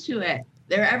used to it.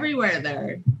 They're everywhere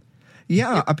there.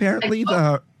 Yeah, apparently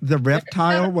the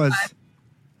reptile was...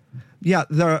 Yeah,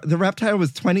 the reptile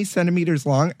was 20 centimeters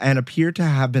long and appeared to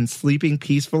have been sleeping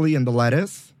peacefully in the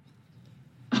lettuce.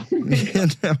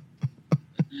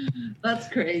 That's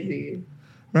crazy.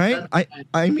 Right?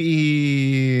 I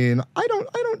mean, I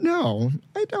don't know.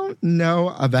 I don't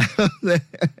know about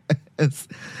this.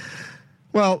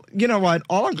 Well, you know what?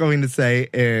 All I'm going to say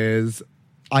is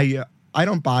I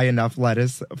don't buy enough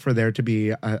lettuce for there to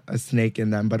be a snake in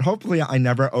them, but hopefully I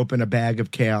never open a bag of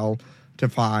kale to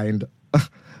find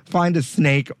a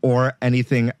snake or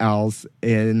anything else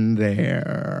in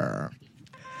there.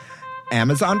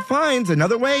 Amazon finds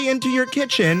another way into your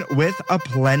kitchen with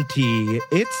Aplenty,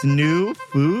 its new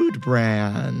food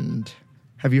brand.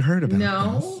 Have you heard about this?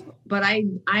 No, but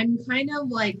I'm kind of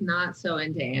like not so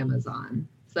into Amazon.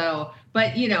 So,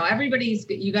 but you know,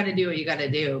 you got to do what you got to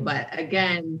do. But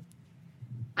again,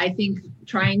 I think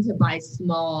trying to buy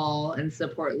small and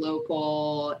support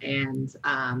local and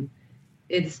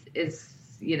it's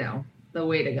you know, the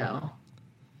way to go.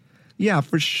 Yeah,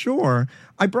 for sure.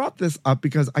 I brought this up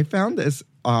because I found this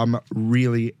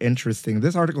really interesting.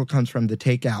 This article comes from The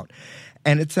Takeout,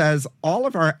 and it says, all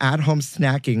of our at-home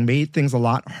snacking made things a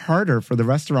lot harder for the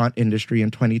restaurant industry in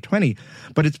 2020,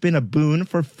 but it's been a boon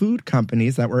for food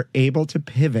companies that were able to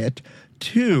pivot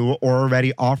to or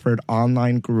already offered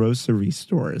online grocery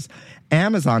stores.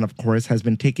 Amazon, of course, has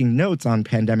been taking notes on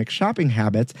pandemic shopping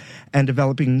habits and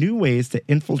developing new ways to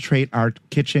infiltrate our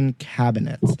kitchen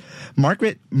cabinets.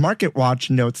 Market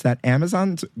Watch notes that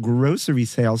Amazon's grocery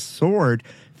sales soared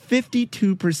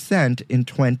 52% in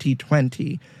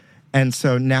 2020. And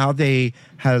so now they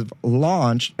have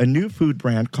launched a new food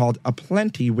brand called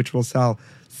Aplenty, which will sell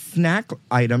snack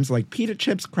items like pita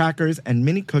chips, crackers, and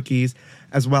mini cookies,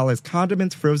 as well as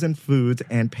condiments, frozen foods,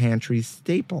 and pantry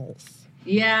staples.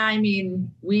 Yeah, I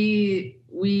mean, we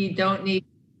don't need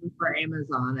for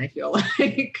Amazon, I feel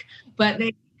like, but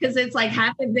because it's like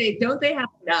don't they have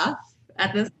enough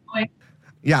at this point?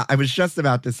 Yeah, I was just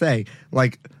about to say,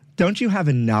 like, don't you have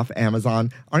enough,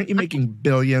 Amazon? Aren't you making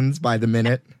billions by the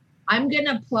minute? I'm going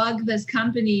to plug this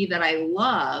company that I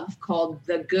love called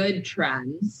The Good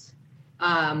Trends,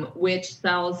 which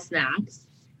sells snacks,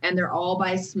 and they're all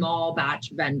by small batch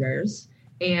vendors.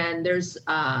 And there's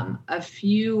a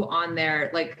few on there,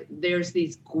 like there's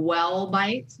these Gwell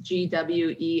bites,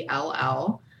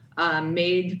 Gwell,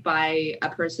 made by a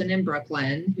person in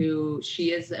Brooklyn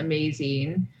she is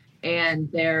amazing.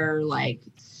 And they're like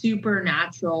super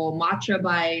natural matcha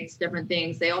bites, different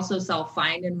things. They also sell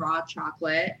fine and raw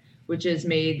chocolate, which is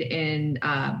made in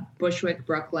Bushwick,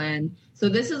 Brooklyn. So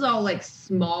this is all like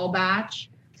small batch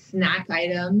snack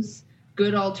items,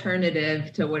 good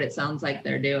alternative to what it sounds like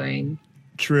they're doing.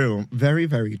 True. Very,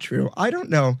 very true. I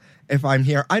don't know if I'm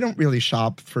here. I don't really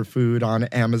shop for food on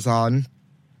Amazon.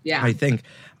 Yeah. I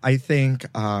think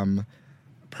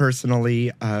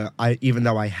personally, even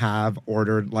though I have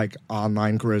ordered like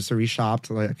online grocery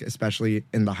shopped, like especially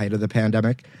in the height of the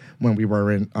pandemic when we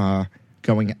weren't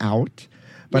going out.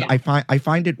 But yeah. I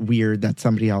find it weird that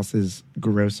somebody else is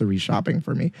grocery shopping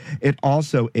for me. It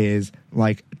also is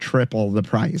like triple the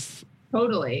price.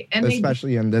 Totally. And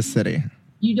especially in this city.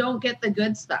 You don't get the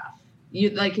good stuff.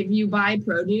 You like if you buy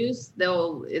produce,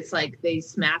 it's like they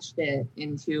smashed it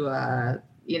into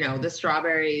the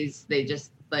strawberries. They just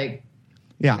like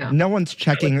no one's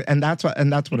checking, and that's what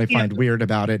I find weird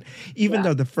about it. Even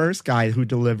though the first guy who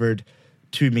delivered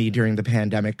to me during the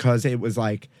pandemic, because it was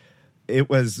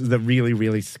the really,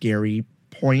 really scary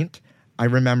point. I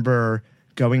remember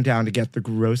going down to get the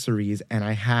groceries, and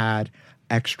I had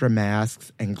extra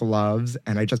masks and gloves,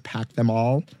 and I just packed them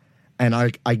all. And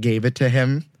I gave it to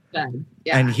him. Good.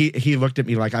 Yeah. And he looked at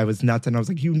me like I was nuts. And I was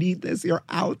like, you need this. You're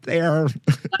out there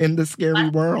in the scary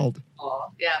world.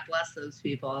 Yeah, bless those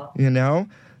people. You know?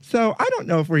 So I don't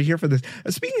know if we're here for this.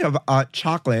 Speaking of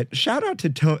chocolate, shout out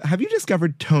to have you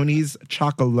discovered Tony's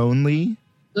Chocolonely?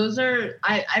 Those are,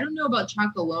 I don't know about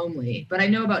Chocolonely, but I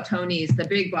know about Tony's, the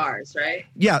big bars, right?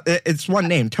 Yeah, it's one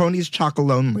name, Tony's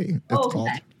Chocolonely. It's called.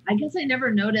 Okay. I guess I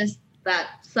never noticed that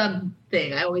sub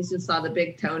thing. I always just saw the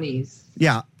big Tonys.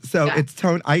 Yeah, so it's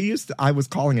Tony. I was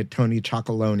calling it Tony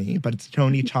Chocolonely, but it's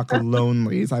Tony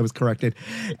Chocolonely's. I was corrected,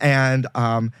 and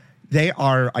they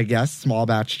are, I guess, small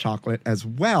batch chocolate as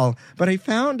well. But I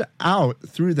found out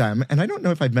through them, and I don't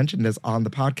know if I've mentioned this on the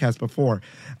podcast before,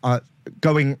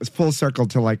 going full circle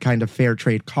to like kind of fair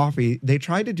trade coffee, they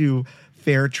try to do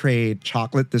fair trade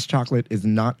chocolate. This chocolate is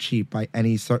not cheap by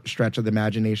any stretch of the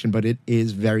imagination, but it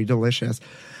is very delicious.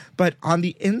 But on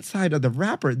the inside of the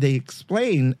wrapper, they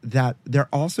explain that they're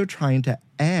also trying to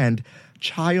end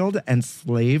child and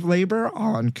slave labor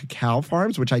on cacao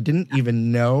farms, which I didn't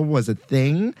even know was a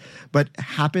thing, but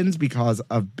happens because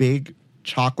of big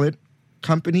chocolate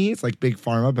companies like Big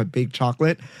Pharma, but Big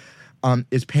Chocolate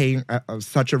is paying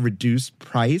such a reduced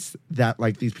price that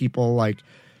like these people like,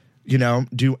 you know,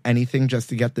 do anything just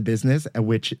to get the business,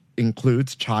 which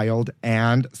includes child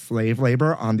and slave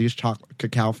labor on these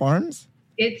cacao farms.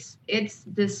 It's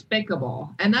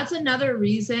despicable. And that's another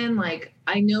reason, like,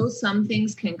 I know some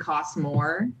things can cost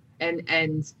more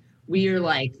and we're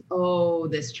like, oh,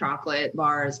 this chocolate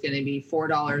bar is going to be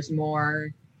 $4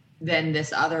 more than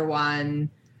this other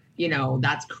one. You know,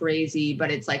 that's crazy.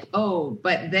 But it's like, oh,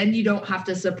 but then you don't have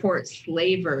to support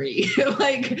slavery.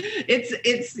 Like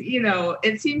it's, you know,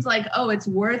 it seems like, oh, it's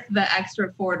worth the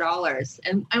extra $4.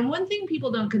 And one thing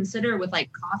people don't consider with like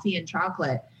coffee and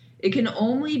chocolate, it can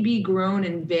only be grown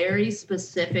in very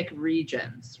specific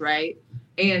regions, right?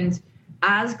 And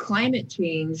as climate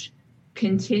change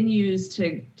continues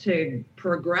to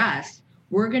progress,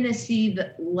 we're going to see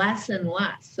less and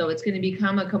less. So it's going to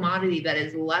become a commodity that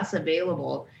is less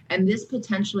available. And this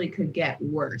potentially could get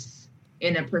worse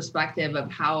in a perspective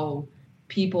of how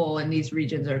people in these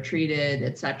regions are treated,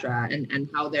 et cetera, and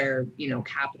how they're, you know,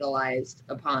 capitalized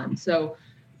upon. So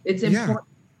it's important.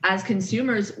 As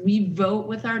consumers, we vote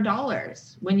with our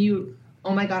dollars. When you,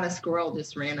 oh my God, a squirrel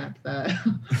just ran up the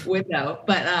window.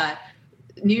 But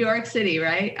New York City,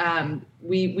 right?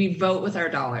 We vote with our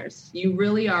dollars. You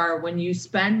really are. When you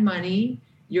spend money,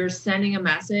 you're sending a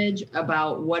message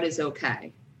about what is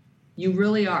okay. You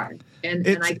really are. And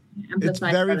I emphasize it's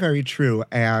very, very true.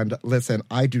 And listen,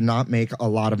 I do not make a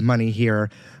lot of money here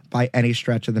by any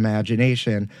stretch of the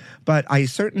imagination, but I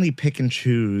certainly pick and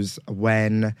choose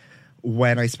when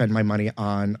I spend my money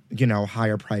on, you know,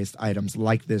 higher priced items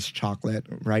like this chocolate,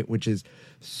 right, which is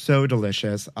so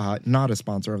delicious. Not a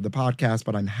sponsor of the podcast,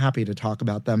 but I'm happy to talk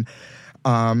about them.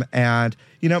 And,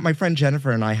 you know, my friend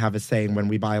Jennifer and I have a saying when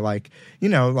we buy like, you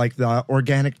know, like the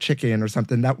organic chicken or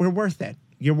something that we're worth it.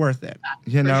 You're worth it,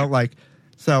 you know, like,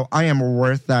 so I am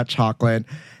worth that chocolate.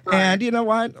 Right. And you know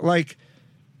what, like,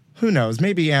 who knows,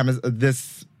 maybe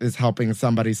this is helping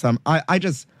somebody I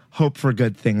just hope for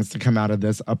good things to come out of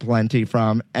this aplenty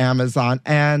from Amazon.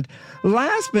 And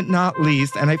last but not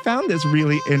least, and I found this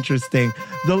really interesting,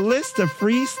 the list of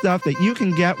free stuff that you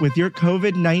can get with your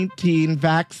COVID-19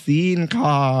 vaccine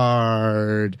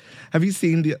card. Have you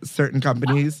seen the certain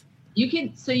companies?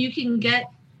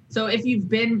 So if you've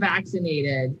been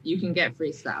vaccinated, you can get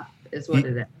free stuff, is what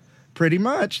it is. Pretty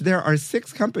much. There are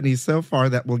 6 companies so far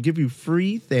that will give you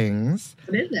free things.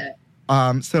 What is it?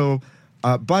 Budweiser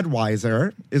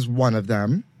is one of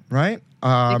them, right?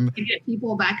 To get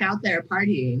people back out there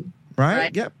partying.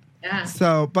 Right? Yep. Yeah.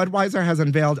 So Budweiser has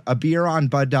unveiled a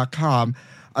beeronbud.com,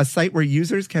 a site where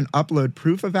users can upload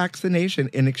proof of vaccination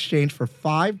in exchange for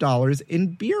 $5 in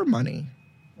beer money.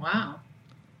 Wow.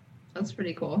 That's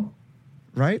pretty cool.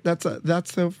 Right? That's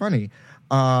so funny.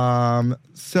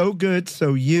 So Good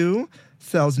So You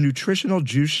sells nutritional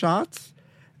juice shots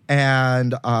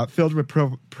and filled with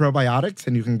probiotics,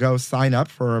 and you can go sign up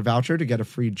for a voucher to get a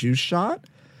free juice shot.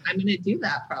 I'm going to do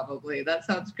that probably. That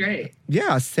sounds great.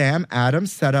 Yeah, Sam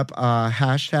Adams set up a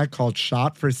hashtag called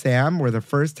Shot for Sam, where the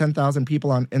first 10,000 people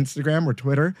on Instagram or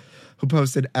Twitter who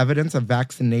posted evidence of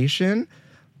vaccination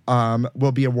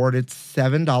will be awarded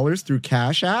 $7 through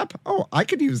Cash App. Oh, I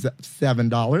could use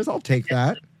 $7. I'll take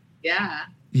that. Yeah.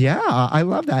 Yeah, I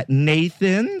love that.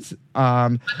 Nathan's.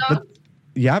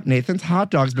 Nathan's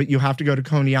hot dogs, but you have to go to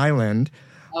Coney Island.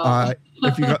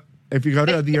 If you go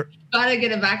to the gotta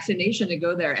get a vaccination to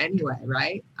go there anyway,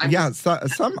 right? I had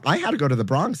to go to the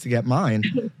Bronx to get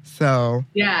mine. So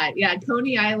yeah.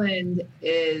 Coney Island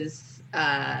is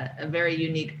a very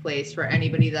unique place for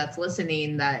anybody that's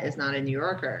listening that is not a New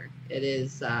Yorker. It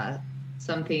is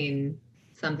something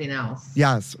something else.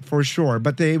 Yes, for sure.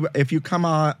 But if you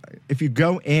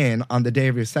go in on the day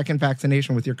of your second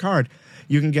vaccination with your card,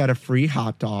 you can get a free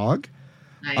hot dog.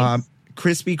 Nice.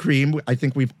 Krispy Kreme, I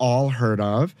think we've all heard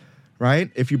of,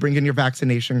 right? If you bring in your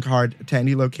vaccination card to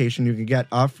any location, you can get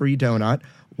a free donut,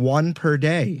 one per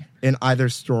day in either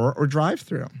store or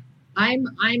drive-through.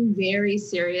 I'm very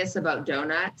serious about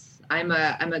donuts. I'm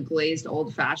a glazed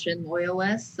old-fashioned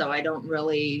loyalist, so I don't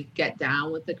really get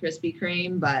down with the Krispy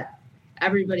Kreme, but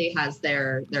everybody has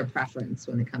their preference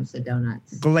when it comes to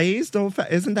donuts. Glazed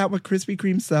isn't that what Krispy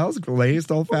Kreme sells?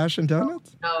 Glazed old-fashioned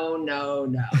donuts?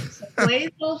 No. So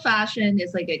glazed old-fashioned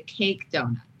is like a cake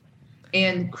donut.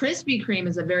 And Krispy Kreme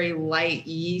is a very light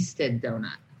yeasted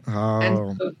donut. Oh.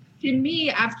 And so to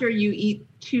me, after you eat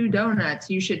 2 donuts,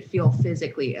 you should feel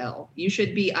physically ill. You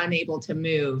should be unable to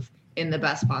move in the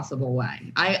best possible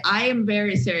way. I am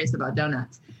very serious about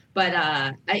donuts. But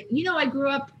I grew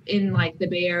up in like the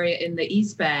Bay Area, in the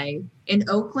East Bay. In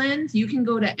Oakland, you can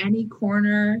go to any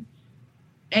corner,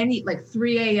 like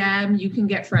 3 a.m., you can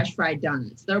get fresh fried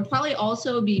donuts. There'll probably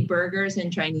also be burgers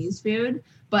and Chinese food,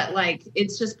 but like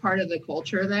it's just part of the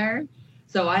culture there.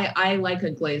 So I like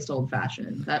a glazed old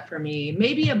fashioned. That for me,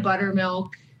 maybe a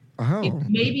buttermilk,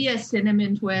 maybe a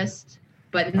cinnamon twist,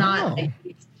 but not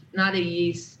a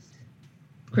yeast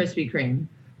Krispy Kreme.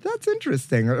 That's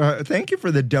interesting. Thank you for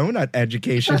the donut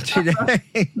education today,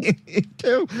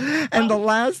 too. And the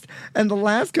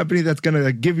last company that's going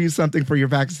to give you something for your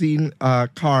vaccine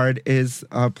card is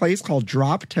a place called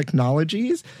Drop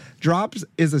Technologies. Drops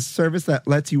is a service that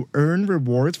lets you earn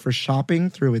rewards for shopping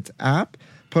through its app.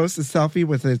 Post a selfie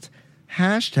with its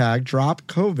hashtag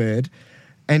 #DropCovid,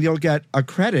 and you'll get a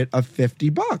credit of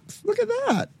 $50. Look at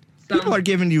that. People are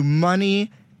giving you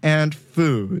money and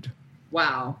food.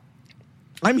 Wow.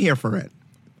 I'm here for it.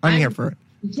 I'm here for it.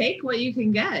 Take what you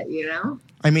can get, you know?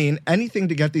 I mean, anything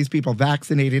to get these people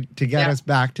vaccinated, to get us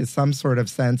back to some sort of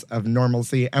sense of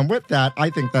normalcy. And with that, I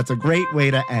think that's a great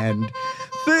way to end.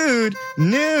 Food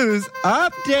News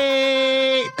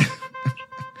Update!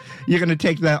 You're going to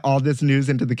take all this news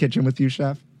into the kitchen with you,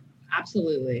 Chef?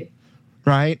 Absolutely.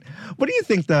 Right? What do you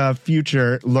think the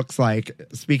future looks like,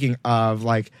 speaking of,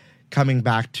 like, coming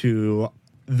back to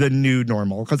the new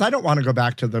normal? Because I don't want to go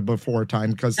back to the before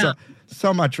time, because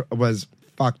so much was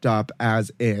fucked up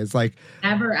as is. Like,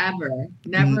 never ever,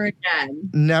 never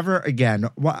again, never again.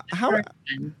 What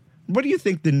do you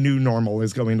think the new normal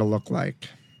is going to look like?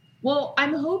 Well,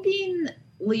 I'm hoping,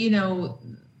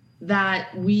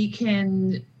 that we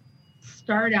can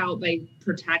start out by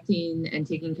protecting and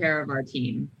taking care of our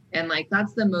team. And like,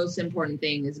 that's the most important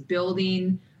thing, is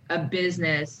building a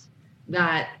business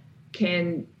that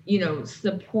can,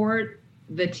 support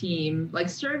the team, like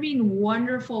serving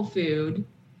wonderful food,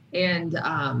 and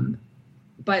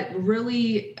but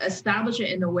really establish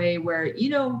it in a way where,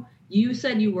 you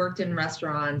said you worked in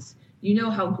restaurants,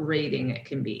 how grating it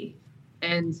can be.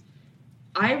 And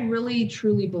I really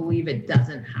truly believe it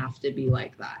doesn't have to be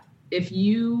like that. If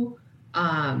you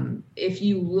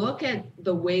look at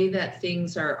the way that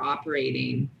things are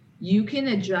operating, you can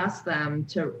adjust them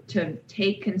to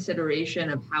take consideration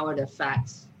of how it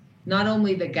affects not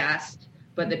only the guest,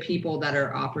 but the people that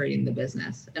are operating the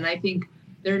business. And I think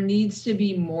there needs to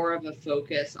be more of a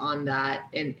focus on that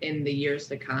in the years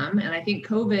to come. And I think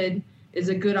COVID is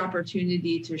a good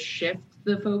opportunity to shift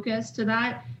the focus to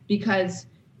that, because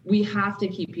we have to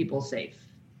keep people safe.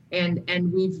 And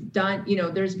we've done,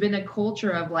 there's been a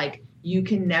culture of like, you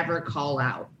can never call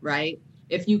out, right?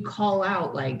 If you call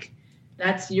out, like,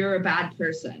 you're a bad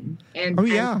person. And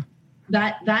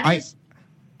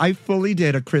I fully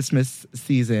did a Christmas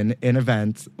season in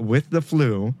events with the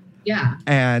flu. Yeah.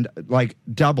 And like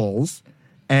doubles.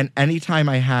 And anytime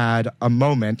I had a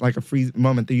moment, like a free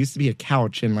moment, there used to be a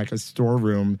couch in like a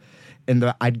storeroom,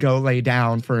 I'd go lay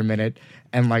down for a minute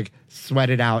and like sweat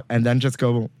it out and then just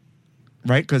go,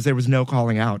 right? Because there was no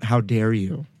calling out. How dare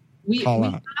you call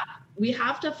out? We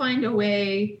have to find a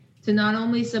way to not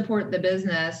only support the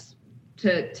business,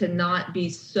 to not be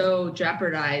so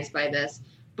jeopardized by this,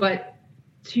 but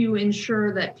to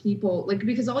ensure that people, like,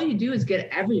 because all you do is get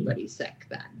everybody sick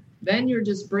then you're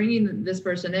just bringing this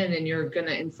person in and you're going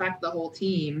to infect the whole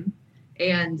team,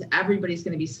 and everybody's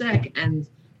going to be sick, and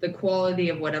the quality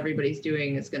of what everybody's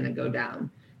doing is going to go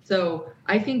down. So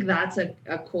I think that's a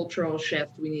cultural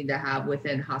shift we need to have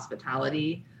within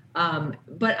hospitality.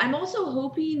 But I'm also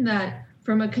hoping that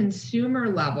from a consumer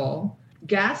level,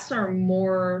 guests are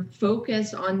more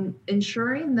focused on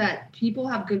ensuring that people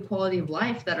have good quality of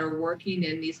life that are working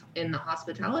in the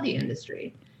hospitality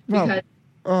industry. Because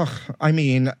I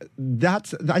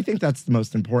think that's the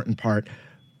most important part.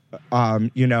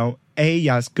 A,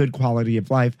 yes, good quality of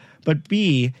life, but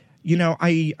B, you know,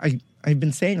 I've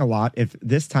been saying a lot, if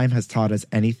this time has taught us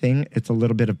anything, it's a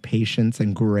little bit of patience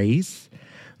and grace,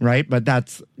 right? But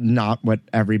that's not what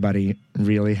everybody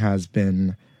really has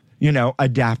been, you know,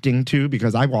 adapting to,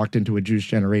 because I walked into a juice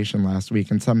generation last week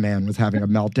and some man was having a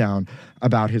meltdown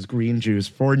about his green juice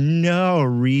for no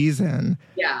reason.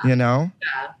 Yeah. You know?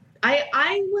 Yeah.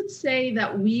 I would say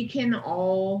that we can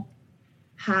all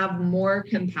have more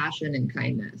compassion and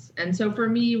kindness. And so for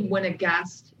me, when a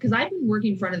guest, because I've been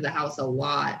working front of the house a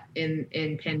lot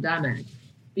in pandemic,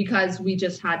 because we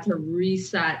just had to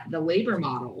reset the labor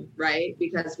model, right?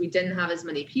 Because we didn't have as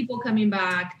many people coming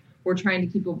back. We're trying to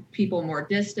keep people more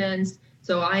distanced.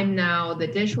 So I'm now the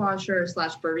dishwasher /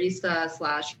 barista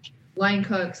 / line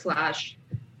cook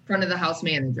 / front of the house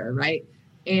manager, right?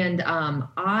 And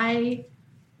I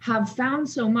have found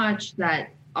so much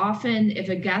that often if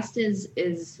a guest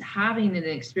is having an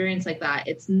experience like that,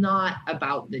 it's not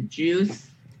about the juice.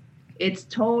 It's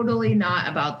totally not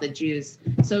about the juice.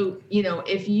 So, you know,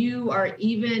 if you are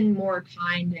even more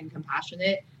kind and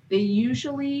compassionate, they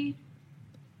usually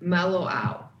mellow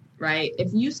out, right?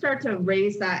 If you start to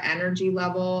raise that energy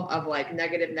level of like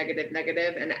negative,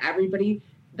 and everybody,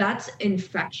 that's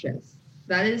infectious.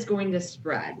 That is going to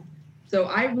spread. So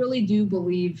I really do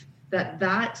believe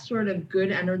that sort of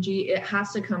good energy, it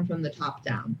has to come from the top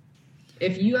down.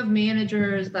 If you have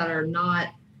managers that are not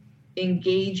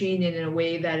engaging in a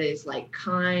way that is like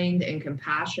kind and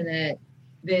compassionate,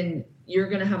 then you're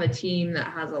going to have a team that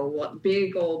has a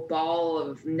big old ball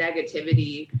of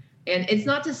negativity. And it's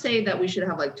not to say that we should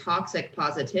have like toxic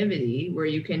positivity where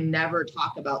you can never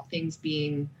talk about things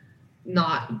being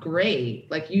not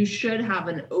great. Like you should have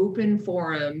an open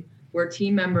forum where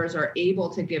team members are able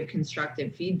to give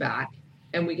constructive feedback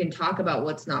and we can talk about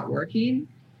what's not working.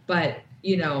 But,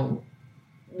 you know,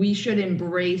 we should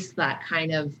embrace that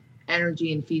kind of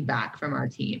energy and feedback from our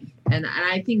team. And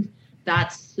I think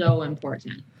that's so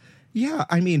important. Yeah,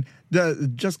 I mean,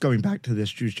 just going back to this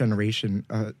juice generation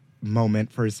moment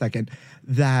for a second,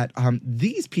 that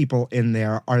these people in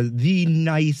there are the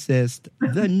nicest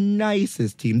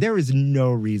team. There is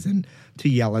no reason to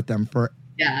yell at them for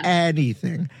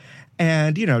anything.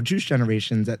 And, you know, juice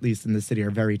generations, at least in the city,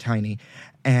 are very tiny.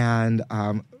 And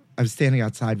I was standing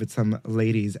outside with some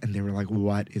ladies and they were like,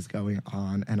 what is going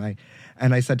on? And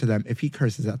I said to them, if he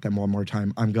curses at them one more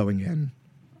time, I'm going in.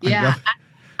 Yeah.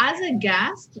 As a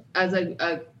guest, as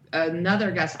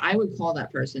another guest, I would call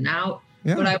that person out.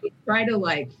 Yeah. But I would try to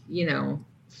like, you know,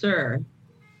 sir,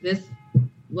 this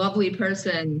lovely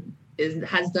person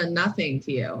has done nothing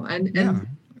to you. And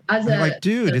as like,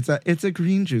 dude, it's a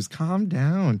green juice. Calm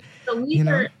down. The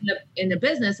leader in the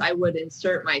business, I would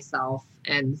insert myself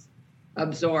and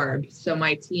absorb so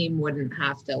my team wouldn't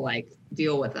have to like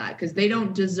deal with that because they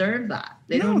don't deserve that.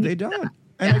 They don't.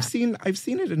 And I've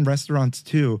seen it in restaurants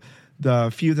too.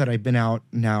 The few that I've been out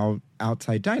now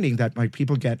outside dining, that like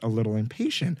people get a little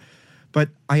impatient. But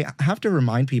I have to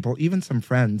remind people, even some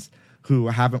friends who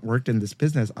haven't worked in this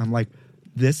business, I'm like,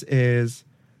 this is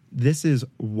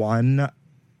one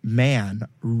man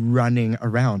running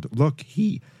around. Look,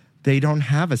 they don't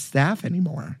have a staff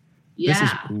anymore. Yeah.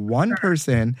 This is one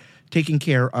person taking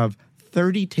care of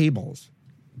 30 tables.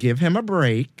 Give him a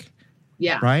break.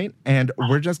 Yeah. Right? And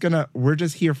we're just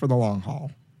here for the long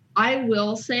haul. I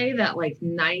will say that like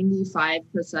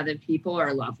 95% of people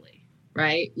are lovely,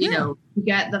 right? You know, you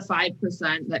get the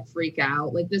 5% that freak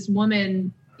out. Like this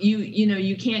woman,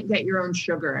 you can't get your own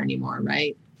sugar anymore,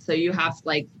 right? So you have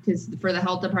because for the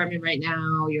health department right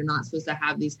now, you're not supposed to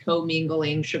have these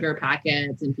co-mingling sugar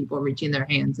packets and people reaching their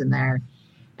hands in there.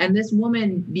 And this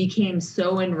woman became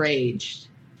so enraged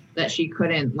that she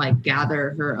couldn't like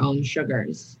gather her own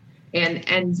sugars.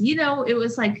 And you know, it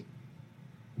was like,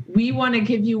 we want to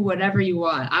give you whatever you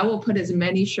want. I will put as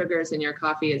many sugars in your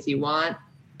coffee as you want.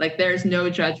 Like there's no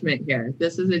judgment here.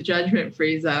 This is a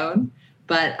judgment-free zone.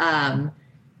 But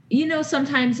you know,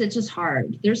 sometimes it's just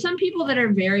hard. There's some people that are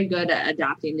very good at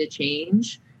adapting to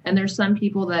change, and there's some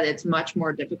people that it's much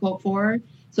more difficult for.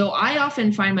 So I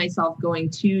often find myself going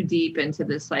too deep into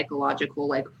this psychological,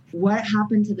 like, what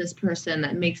happened to this person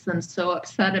that makes them so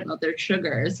upset about their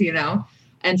sugars, you know,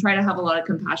 and try to have a lot of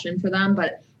compassion for them.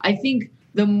 But I think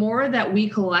the more that we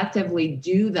collectively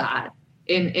do that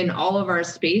in all of our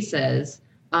spaces,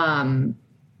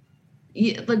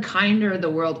 the kinder the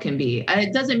world can be.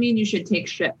 It doesn't mean you should take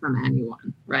shit from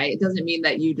anyone, right? It doesn't mean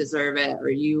that you deserve it or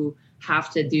you have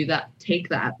to take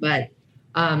that. But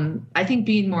I think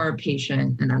being more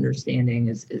patient and understanding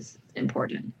is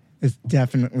important. It's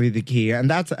definitely the key.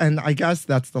 And I guess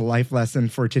that's the life lesson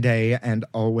for today and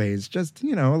always. Just,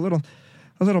 you know,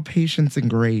 a little patience and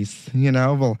grace. You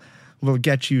know, will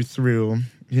get you through,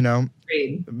 you know,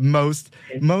 Agreed.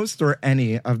 most or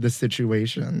any of the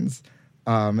situations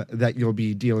that you'll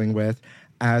be dealing with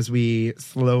as we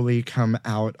slowly come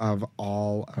out of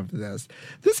all of this.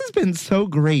 This has been so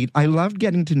great. I loved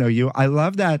getting to know you. I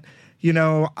love that, you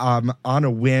know, on a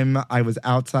whim, I was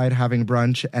outside having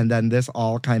brunch and then this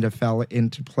all kind of fell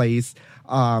into place.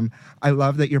 I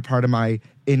love that you're part of my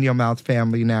In Your Mouth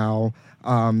family now.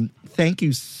 Thank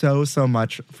you so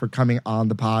much for coming on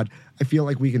the pod. I feel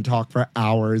like we can talk for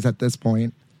hours at this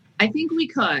point. I think we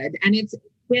could, and it's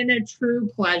been a true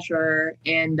pleasure.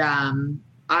 And I'm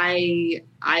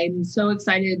so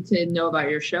excited to know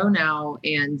about your show now,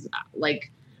 and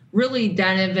like really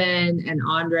Donovan and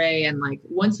Andre, and like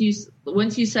once you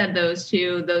said those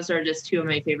two, those are just two of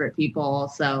my favorite people.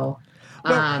 So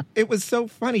well, it was so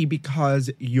funny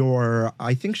because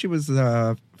I think she was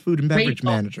the food and beverage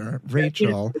manager,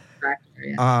 Rachel.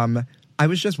 Yeah. I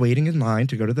was just waiting in line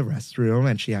to go to the restroom,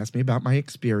 and she asked me about my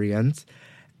experience.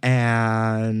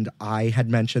 And I had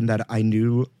mentioned that I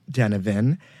knew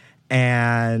Donovan,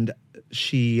 and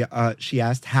she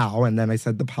asked how, and then I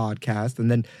said the podcast,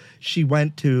 and then she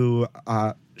went to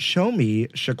show me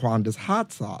Shaquanda's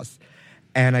hot sauce,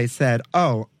 and I said,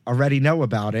 "Oh, already know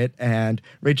about it." And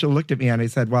Rachel looked at me, and I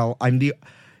said, "Well, I'm the."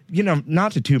 You know,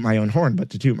 not to toot my own horn,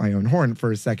 but to toot my own horn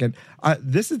for a second.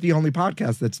 This is the only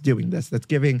podcast that's doing this, that's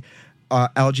giving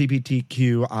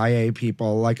LGBTQIA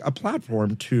people like a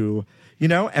platform to, you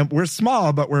know, and we're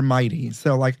small, but we're mighty.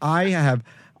 So like I have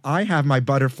my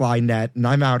butterfly net, and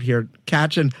I'm out here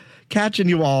catching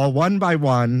you all one by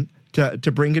one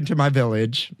to bring into my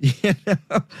village, you know,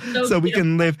 so we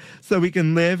can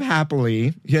live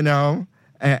happily, you know,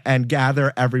 and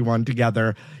gather everyone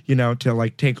together, you know, to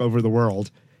like take over the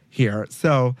world here.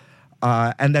 So,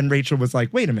 and then Rachel was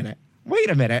like, wait a minute.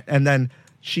 And then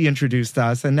she introduced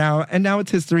us, and now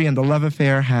it's history, and the love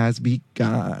affair has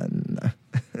begun.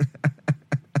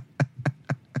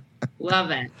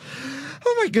 Love it.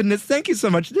 Oh my goodness. Thank you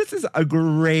so much. This is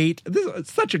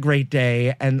such a great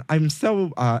day. And I'm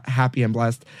so happy and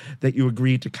blessed that you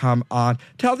agreed to come on.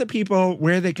 Tell the people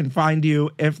where they can find you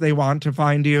if they want to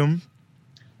find you.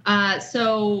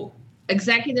 So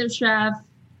executive chef,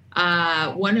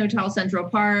 One Hotel Central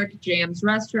Park, Jam's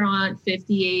Restaurant,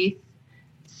 58th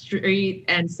Street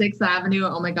and 6th Avenue.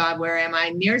 Oh my God, where am I?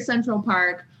 Near Central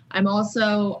Park. I'm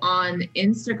also on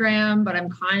Instagram, but I'm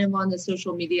kind of on the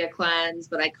social media cleanse,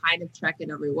 but I kind of check it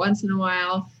every once in a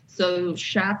while. So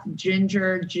Chef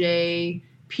Ginger J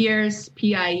Pierce,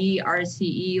 Pierce,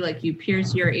 like you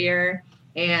pierce your ear.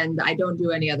 And I don't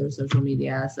do any other social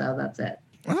media, so that's it.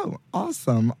 Oh,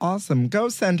 awesome. Awesome. Go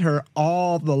send her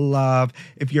all the love.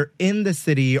 If you're in the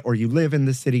city or you live in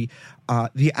the city,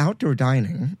 the outdoor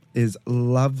dining is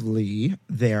lovely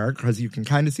there because you can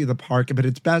kind of see the park, but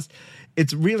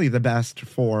it's really the best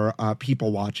for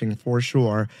people watching for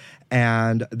sure.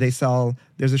 And there's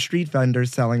a street vendor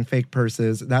selling fake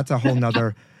purses. That's a whole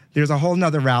nother, there's a whole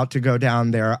nother route to go down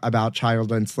there about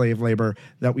child and slave labor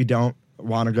that we don't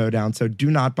want to go down. So do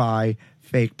not buy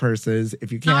fake purses if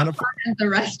you can't afford at the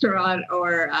restaurant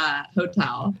or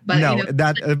hotel. But no, you know,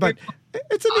 but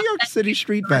it's a New York City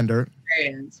street vendor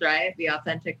experience, right? The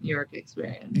authentic New York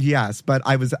experience. Yes, but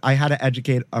I had to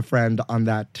educate a friend on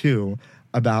that too,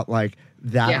 about like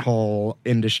that whole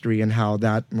industry and how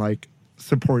that like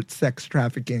supports sex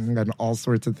trafficking and all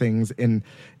sorts of things in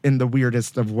the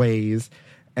weirdest of ways.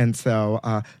 And so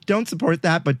don't support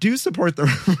that, but do support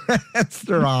the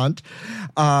restaurant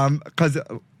because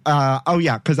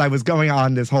because I was going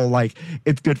on this whole, like,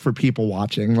 it's good for people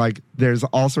watching. Like, there's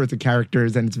all sorts of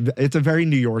characters, and it's a very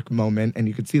New York moment, and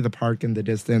you can see the park in the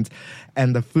distance.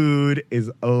 And the food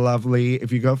is lovely.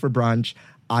 If you go for brunch,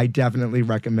 I definitely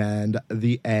recommend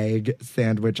the egg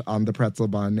sandwich on the pretzel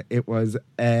bun. It was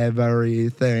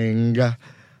everything,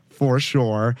 for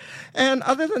sure. And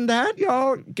other than that,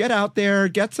 y'all, get out there,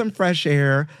 get some fresh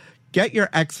air, get your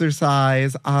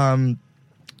exercise.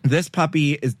 This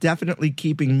puppy is definitely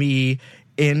keeping me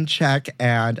in check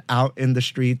and out in the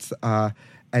streets and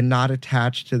not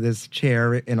attached to this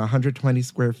chair in 120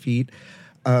 square feet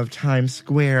of Times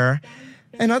Square.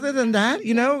 And other than that,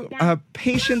 you know,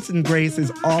 patience and grace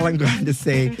is all I'm going to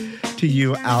say to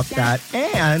you out that.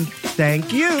 And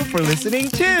thank you for listening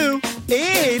to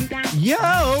In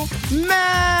Yo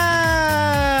Mouth.